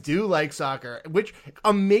 Americans do like soccer, which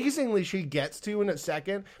amazingly she gets to in a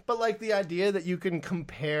second. But like the idea that you can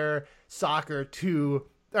compare soccer to,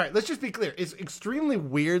 all right, let's just be clear, it's extremely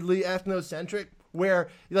weirdly ethnocentric where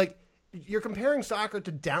like you're comparing soccer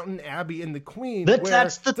to Downton Abbey and the Queen. But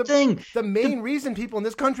that's the thing. The main reason people in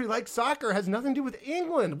this country like soccer has nothing to do with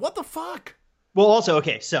England. What the fuck? Well, also,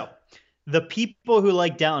 okay, so the people who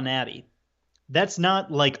like Downton Abbey, that's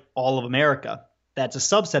not like all of America. That's a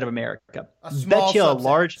subset of America. A small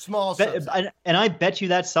subset. And I bet you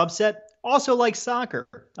that subset also likes soccer.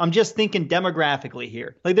 I'm just thinking demographically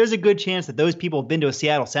here. Like, there's a good chance that those people have been to a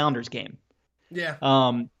Seattle Sounders game. Yeah.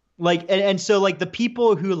 So like the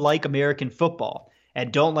people who like American football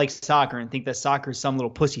and don't like soccer and think that soccer is some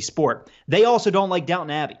little pussy sport, they also don't like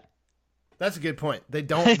Downton Abbey. That's a good point. They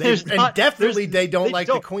don't. They don't like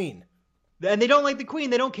the Queen. And they don't like the Queen.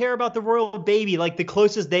 They don't care about the royal baby. Like the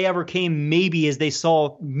closest they ever came maybe is they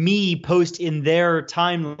saw me post in their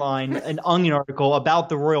timeline an Onion article about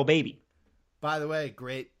the royal baby. By the way,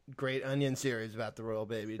 great Onion series about the royal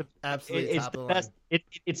baby. Absolutely it's top the of the best. line.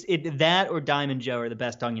 It's that or Diamond Joe are the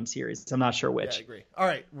best Onion series. I'm not sure which. Yeah, I agree. All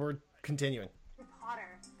right, we're continuing. Potter,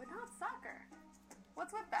 but not soccer.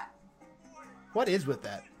 What's with that? What is with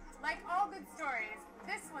that? Like all good stories,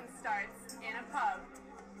 this one starts in a pub.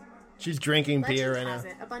 She's drinking beer and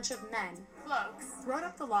a bunch of men, blokes, wrote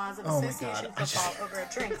up the laws of association football over a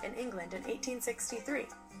drink in England in 1863.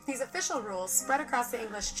 These official rules spread across the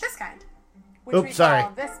English this kind. Which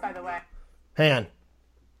call this, by the way. Hang on.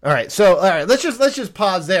 All right, let's just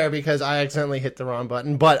pause there because I accidentally hit the wrong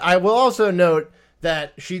button. But I will also note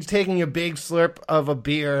that she's taking a big slurp of a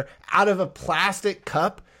beer out of a plastic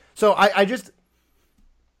cup. So I just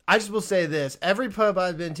will say this: every pub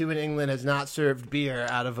I've been to in England has not served beer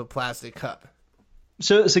out of a plastic cup.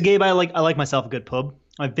 So Gabe, I like myself a good pub.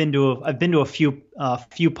 I've been to a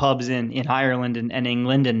few pubs in Ireland and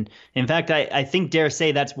England, and in fact, I think dare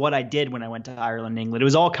say that's what I did when I went to Ireland and England. It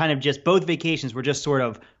was all kind of just both vacations were just sort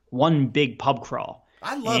of one big pub crawl.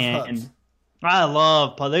 I love pubs. I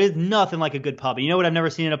love pubs. There's nothing like a good pub. You know what I've never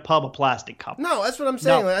seen in a pub? A plastic cup. No, that's what I'm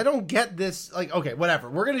saying. No. Like, I don't get this. Like, okay, whatever.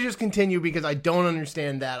 We're gonna just continue because I don't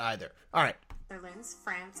understand that either. All right. Netherlands,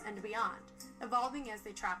 France, and beyond, evolving as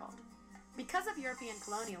they traveled. Because of European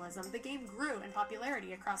colonialism, the game grew in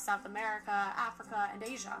popularity across South America, Africa, and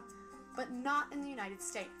Asia, but not in the United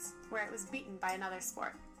States, where it was beaten by another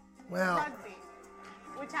sport. Well, rugby,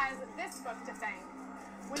 which has this book to thank.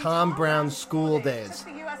 When Tom Brown's School Days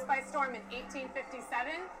took the U.S. by storm in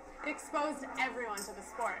 1857, it exposed everyone to the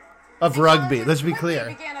sport. Of rugby, let's be clear.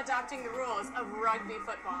 Began adopting the rules of rugby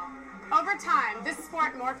football. Over time, this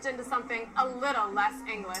sport morphed into something a little less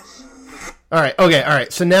English. All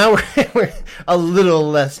right. So now we're a little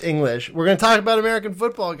less English. We're going to talk about American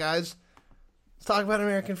football, guys. Let's talk about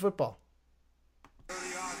American football.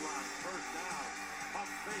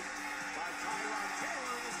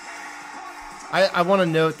 I want to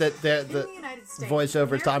note that the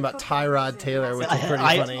voiceover is talking about Tyrod Taylor, which is pretty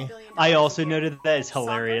funny. I also noted that it's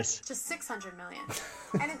hilarious. Just $600 million.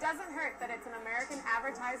 And it doesn't hurt that it's an American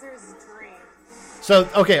advertiser's dream. So,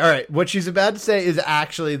 okay, all right. What she's about to say is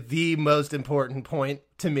actually the most important point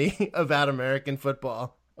to me about American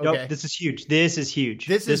football. Okay. Yep, this is huge. This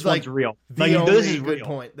is one's real. The only good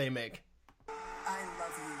point they make. I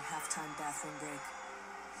love you, halftime bathroom break.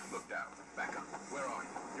 Look down, back up. Where are you?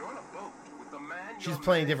 You're on a boat with the man. She's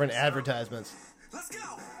playing different advertisements. Let's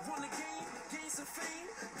go. Won a game, gain some fame,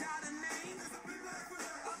 got a name.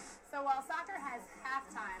 So while soccer has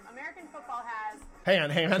halftime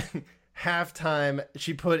hang on. Halftime,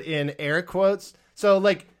 she put in air quotes. So,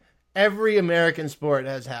 like, every American sport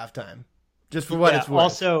has halftime, just for what it's worth.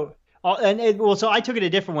 Also, so I took it a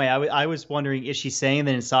different way. I was wondering, is she saying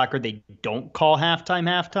that in soccer they don't call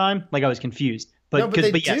halftime? Like, I was confused. But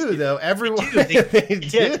they yes, do, though. Everyone, they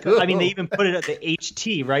do. I mean, they even put it at the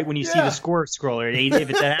HT, right? When you see the score scroller, if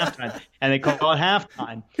it's at halftime, and they call it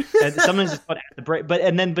halftime. And sometimes it's called at the break.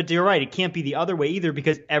 But you're right. It can't be the other way either,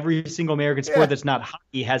 because every single American sport that's not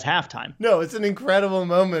hockey has halftime. No, it's an incredible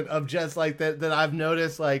moment of just like that I've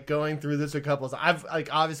noticed, like, going through this a couple of times. I've, like,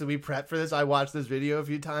 obviously we prepped for this. I watched this video a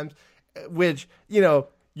few times, which, you know,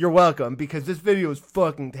 you're welcome, because this video is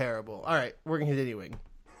fucking terrible. All right, we're continuing.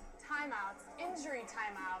 Injury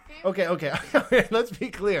timeout. Okay. Let's be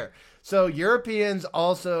clear. So Europeans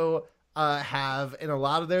also have, in a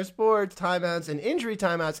lot of their sports, timeouts and injury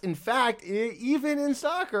timeouts. In fact, even in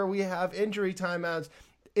soccer, we have injury timeouts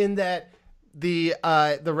in that the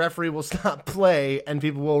referee will stop play and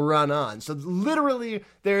people will run on. So literally,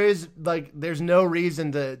 there's no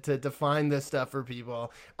reason to define this stuff for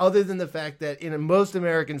people, other than the fact that in most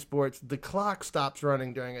American sports, the clock stops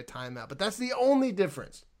running during a timeout. But that's the only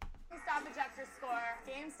difference. Stoppage after score,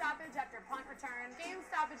 game stoppage after punt return, game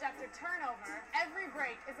stoppage after turnover. Every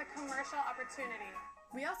break is a commercial opportunity.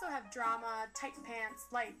 We also have drama, tight pants,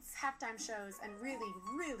 lights, halftime shows, and really,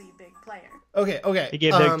 really big player. Okay.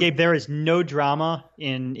 Gabe, there is no drama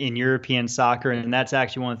in European soccer, and that's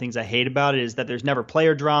actually one of the things I hate about it, is that there's never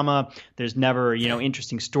player drama. There's never,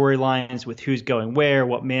 interesting storylines with who's going where,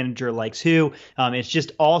 what manager likes who. It's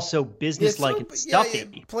just also business-like and stuffy.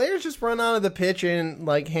 Yeah, players just run onto the pitch and,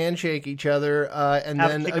 like, handshake each other and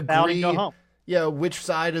then agree. Go home. Yeah, which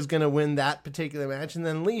side is going to win that particular match and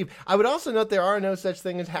then leave. I would also note there are no such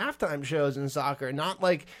thing as halftime shows in soccer, not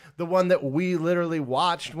like the one that we literally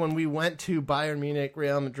watched when we went to Bayern Munich,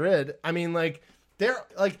 Real Madrid. I mean, like,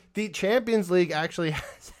 the Champions League actually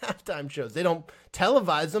has halftime shows. They don't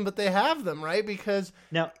televise them, but they have them, right? Because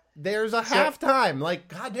now there's a halftime. Like,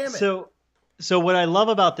 God damn it. So what I love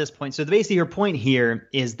about this point, so basically your point here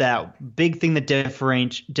is that big thing that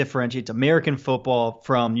differentiates American football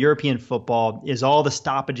from European football is all the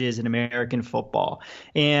stoppages in American football.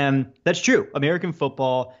 And that's true. American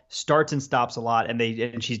football starts and stops a lot,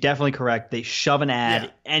 and she's definitely correct. They shove an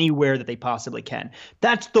ad anywhere that they possibly can.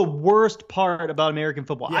 That's the worst part about American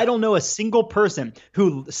football. Yeah. I don't know a single person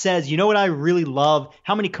who says, you know what I really love?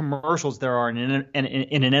 How many commercials there are in an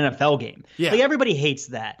NFL game. Yeah. Like, everybody hates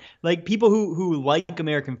that. Like, people who like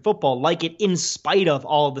American football like it in spite of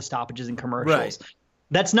all of the stoppages and commercials. Right.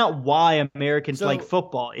 That's not why Americans like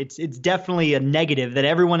football. It's definitely a negative that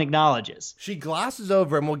everyone acknowledges. She glosses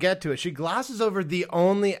over, and we'll get to it, she glosses over the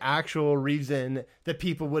only actual reason that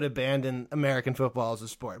people would abandon American football as a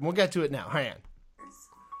sport. And we'll get to it now. Hang on.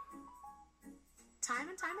 Time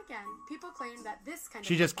and time again, people claim that this kind of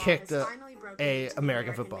she just football kicked has finally broken a into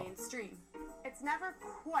American football. Mainstream. It's never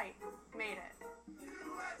quite made it.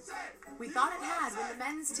 We thought it had when the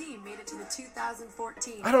men's team made it to the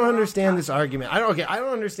 2014. I don't understand this argument. I don't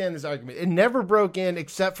understand this argument. It never broke in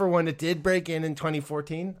except for when it did break in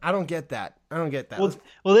 2014. I don't get that.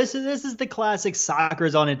 Well, this is the classic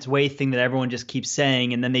soccer's on its way thing that everyone just keeps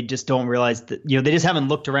saying, and then they just don't realize that, they just haven't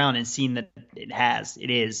looked around and seen that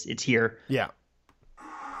it's here. Yeah.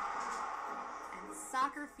 And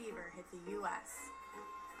soccer fever hit the U.S.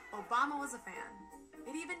 Obama was a fan.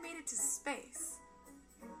 It even made it to space.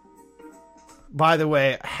 By the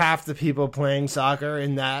way, half the people playing soccer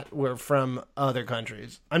in that were from other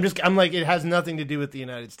countries. I'm like, it has nothing to do with the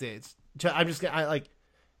United States. The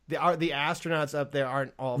astronauts up there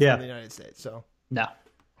aren't all from the United States, so. No.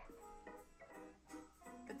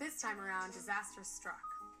 But this time around, disaster struck.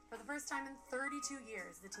 For the first time in 32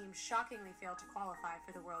 years, the team shockingly failed to qualify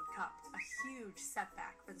for the World Cup, a huge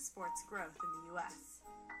setback for the sport's growth in the U.S.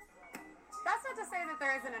 That's not to say that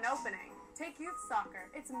there isn't an opening. Take youth soccer.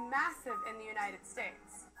 It's massive in the United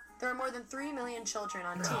States. There are more than 3 million children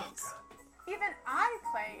on teams. Even I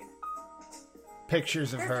played.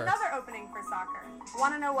 Pictures of her. There's another opening for soccer.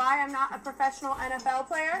 Want to know why I'm not a professional NFL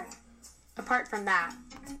player? Apart from that.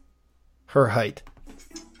 Her height.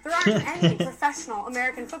 There aren't any professional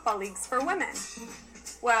American football leagues for women.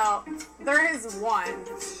 Well, there is one.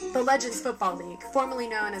 The Legends Football League, formerly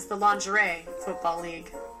known as the Lingerie Football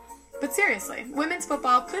League. But seriously, women's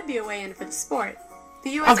football could be a way in for the sport. The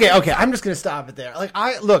US Okay, I'm just going to stop it there. Like,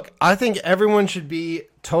 I think everyone should be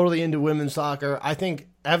totally into women's soccer. I think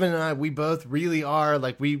Evan and I, we both really are.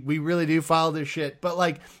 Like, we really do follow this shit. But,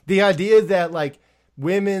 like, the idea that, like,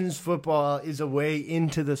 women's football is a way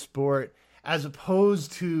into the sport as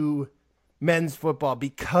opposed to men's football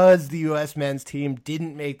because the U.S. men's team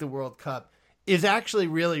didn't make the World Cup is actually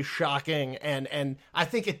really shocking and I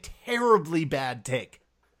think a terribly bad take.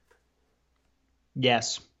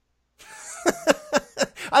 Yes.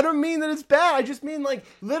 I don't mean that it's bad. I just mean like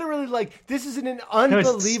literally like this is an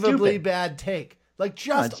unbelievably bad take. Like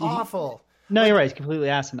just awful. No, you're right. It's completely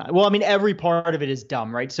asinine. Well, I mean, every part of it is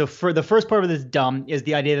dumb, right? So for the first part of it is dumb is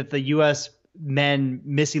the idea that the U.S. men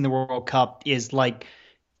missing the World Cup is like,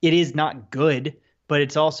 it is not good, but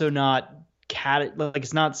it's also not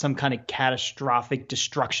it's not some kind of catastrophic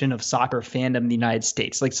destruction of soccer fandom in the United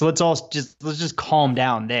States. Like, so let's just calm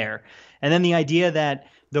down there. And then the idea that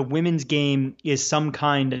the women's game is some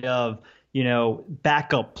kind of,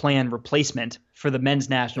 backup plan replacement for the men's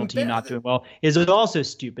national team not doing well is also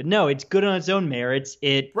stupid. No, it's good on its own merits.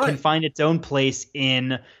 It can find its own place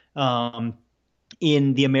in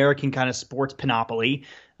the American kind of sports panoply.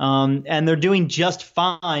 And they're doing just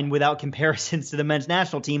fine without comparisons to the men's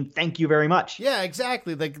national team. Thank you very much. Yeah,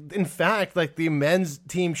 exactly. Like, in fact, like the men's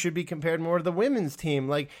team should be compared more to the women's team.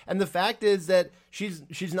 Like, and the fact is that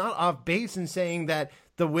she's not off base in saying that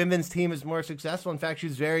the women's team is more successful. In fact,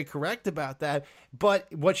 she's very correct about that. But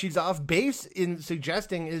what she's off base in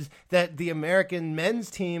suggesting is that the American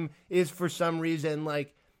men's team is for some reason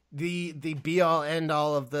like the be all end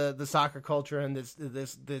all of the soccer culture in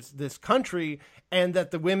this country, and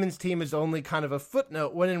that the women's team is only kind of a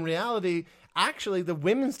footnote, when in reality, actually the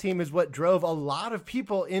women's team is what drove a lot of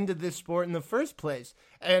people into this sport in the first place.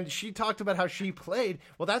 And she talked about how she played.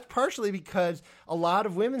 Well, that's partially because a lot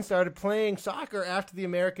of women started playing soccer after the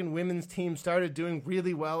American women's team started doing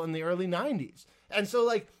really well in the early 90s. And so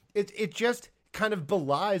like it just kind of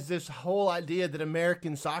belies this whole idea that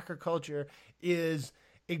American soccer culture is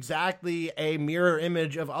exactly a mirror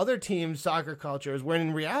image of other teams' soccer cultures, when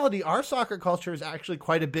in reality our soccer culture is actually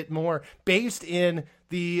quite a bit more based in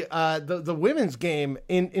the women's game.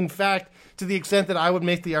 In fact, to the extent that I would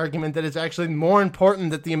make the argument that it's actually more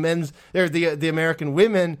important that the American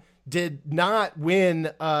women did not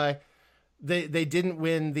win. They didn't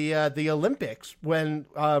win the Olympics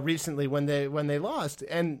recently when they lost,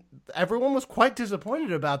 and everyone was quite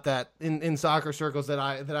disappointed about that in soccer circles that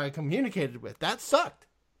I communicated with. That sucked.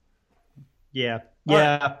 Yeah.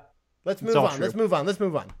 Right. Let's move on. Let's move on.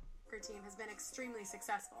 Soccer team has been extremely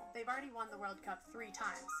successful. They've already won the World Cup 3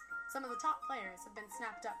 times. Some of the top players have been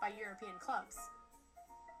snapped up by European clubs.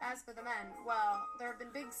 As for the men, well, there have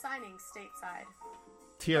been big signings stateside.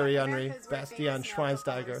 Thierry Henry, Bastian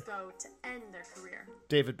Schweinsteiger, go to end their career.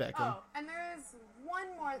 David Beckham. Oh, and there is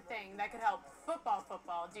one more thing that could help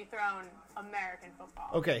football dethrone American football.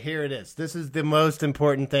 Okay, here it is. This is the most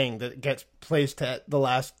important thing that gets placed at the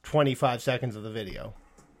last 25 seconds of the video.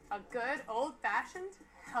 A good old-fashioned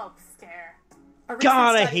health scare.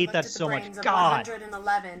 God, I hate that so much. God.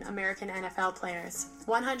 111 American NFL players.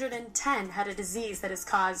 110 had a disease that is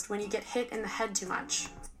caused when you get hit in the head too much.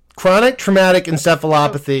 Chronic traumatic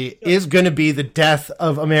encephalopathy is going to be the death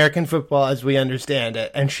of American football as we understand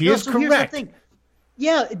it, and she is correct.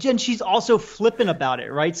 Yeah, and she's also flippant about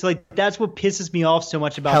it, right? So like that's what pisses me off so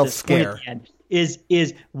much about health this scare. Is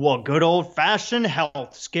good old fashioned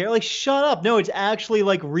health scare. Like, shut up. No, it's actually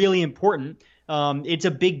like really important. It's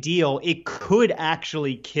a big deal. It could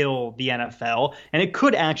actually kill the NFL, and it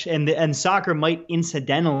could actually, and soccer might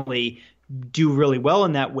incidentally do really well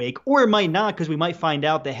in that wake, or it might not, because we might find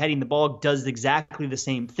out that heading the ball does exactly the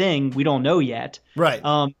same thing. We don't know yet. Right.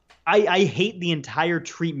 I hate the entire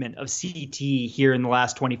treatment of CT here in the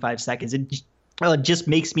last 25 seconds. It just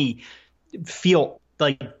makes me feel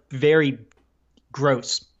like very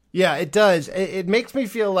gross. Yeah, it does. It makes me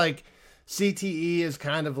feel like CTE is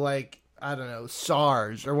kind of like, I don't know,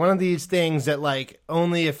 SARS or one of these things that like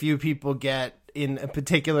only a few people get in a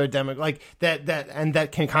particular demo, like that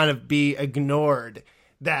can kind of be ignored.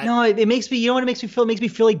 No, it makes me, you know what it makes me feel? It makes me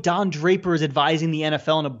feel like Don Draper is advising the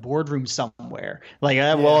NFL in a boardroom somewhere. Like,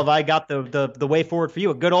 well, have I got the way forward for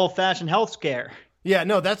you? A good old fashioned health scare. Yeah,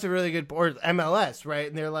 no, that's a really good, or MLS, right?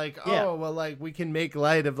 And they're like, oh, well, like we can make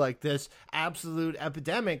light of like this absolute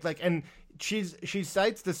epidemic. Like, and she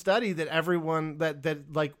cites the study that everyone that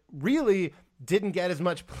like really didn't get as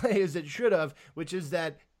much play as it should have, which is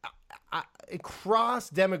that across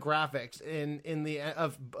demographics in the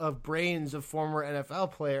of brains of former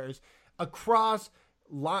NFL players, across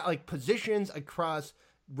like positions, across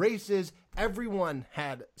races, everyone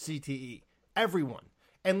had CTE. Everyone.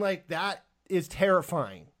 And like that is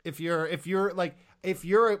terrifying. If you're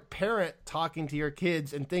a parent talking to your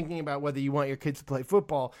kids and thinking about whether you want your kids to play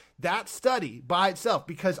football, that study by itself,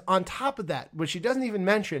 because on top of that, what she doesn't even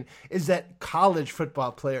mention is that college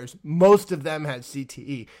football players, most of them had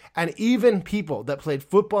CTE. And even people that played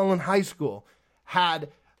football in high school had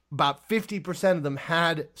about 50% of them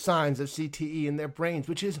had signs of CTE in their brains,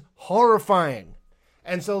 which is horrifying.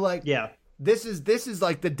 And so, like, this is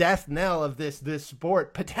like the death knell of this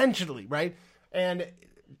sport, potentially, right? And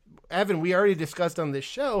Evan, we already discussed on this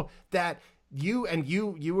show that you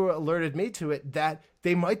alerted me to it, that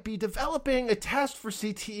they might be developing a test for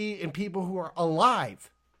CTE in people who are alive.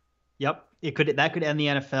 Yep. That could end the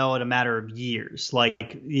NFL in a matter of years.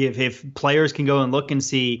 Like if players can go and look and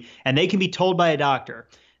see, and they can be told by a doctor,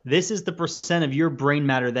 this is the percent of your brain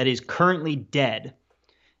matter that is currently dead.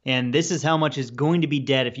 And this is how much is going to be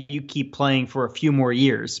dead if you keep playing for a few more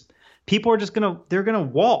years. People are just they're going to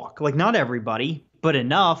walk. Like, not everybody, but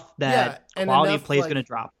enough that quality of play is going to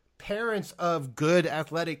drop. Parents of good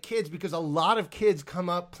athletic kids, because a lot of kids come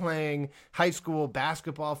up playing high school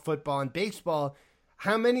basketball, football, and baseball.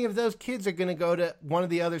 How many of those kids are going to go to one of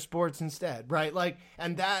the other sports instead, right? Like,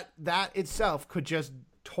 and that itself could just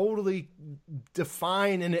totally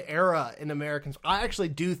define an era in Americans. I actually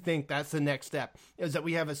do think that's the next step, is that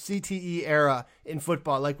we have a CTE era in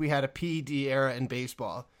football like we had a PED era in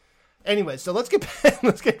baseball. Anyway, so let's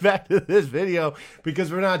get back to this video,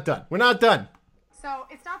 because we're not done. We're not done. So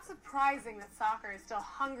it's not surprising that soccer is still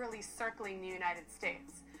hungrily circling the United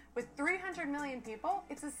States. With 300 million people,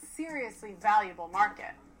 it's a seriously valuable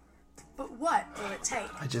market. But what will it take?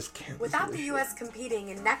 I just can't. Without the U.S. competing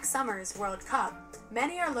in next summer's World Cup,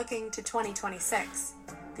 many are looking to 2026.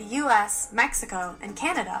 The U.S., Mexico, and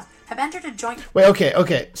Canada have entered a joint... Wait,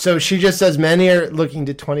 okay. So she just says many are looking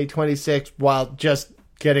to 2026 while just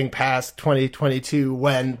getting past 2022,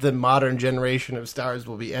 when the modern generation of stars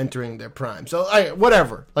will be entering their prime. So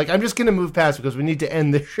whatever. Like, I'm just going to move past, because we need to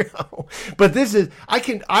end the show. But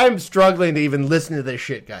I'm struggling to even listen to this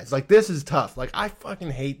shit, guys. Like, this is tough. Like, I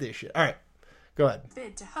fucking hate this shit. All right, go ahead.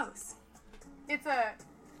 Bid to host. It's a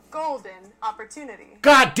golden opportunity.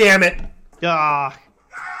 God damn it. Ah.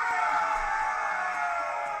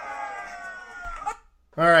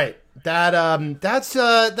 All right. That's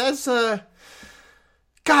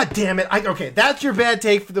God damn it. Okay, that's your bad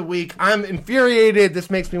take for the week. I'm infuriated.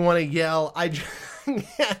 This makes me want to yell. I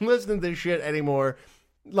can't listen to this shit anymore.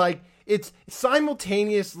 Like, it's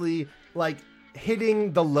simultaneously, like,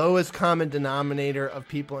 hitting the lowest common denominator of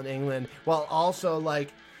people in England, while also,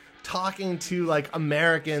 like, talking to, like,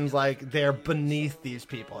 Americans like they're beneath these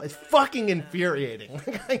people. It's fucking infuriating.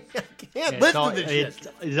 I can't listen to this shit.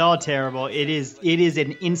 It's all terrible. It's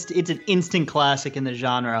an instant classic in the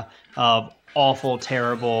genre of awful,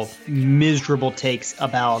 terrible, miserable takes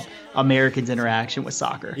about Americans' interaction with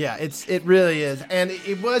soccer. Yeah, it really is. And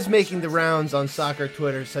it was making the rounds on soccer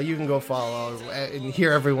Twitter, so you can go follow and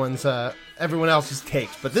hear everyone else's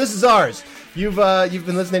takes. But this is ours. You've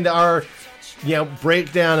been listening to our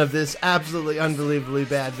breakdown of this absolutely unbelievably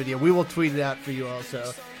bad video. We will tweet it out for you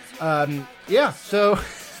also. So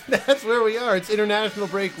that's where we are. It's International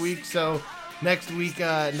Break Week, so next week's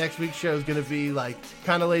show is going to be like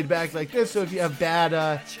kind of laid back like this. So if you have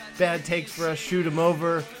bad takes for us, shoot them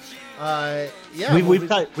over. We've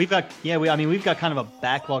got kind of a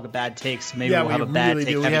backlog of bad takes. Maybe we'll have a bad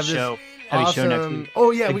take heavy show next week.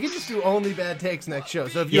 Oh yeah, we can just do only bad takes next show.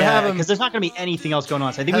 So if you have them, because there's not going to be anything else going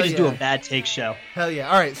on. So I think we just do a bad take show. Hell yeah!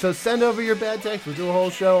 All right, so send over your bad takes. We'll do a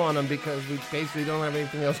whole show on them, because we basically don't have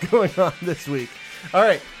anything else going on this week. All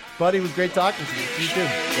right, buddy, it was great talking to you. See you soon.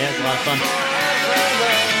 Yeah, it's a lot of fun.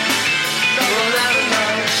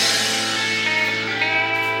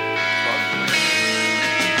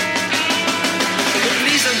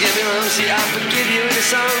 Get me wrong, see, I forgive you in a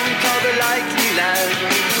song called The Likely Land.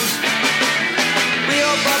 We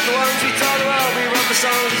all bought the ones, we taught the world, we wrote the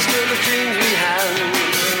songs, and still the dreams we had.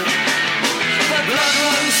 The blood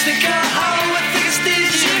runs thicker, how what thickest did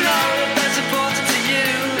you know? That's important to you,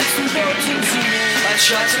 it's important to me. I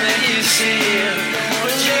try to make you see,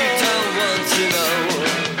 but you don't want to know.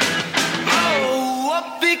 Oh,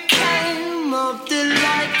 what became of the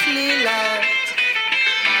likely land?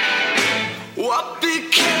 What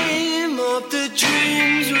became of the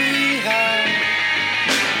dream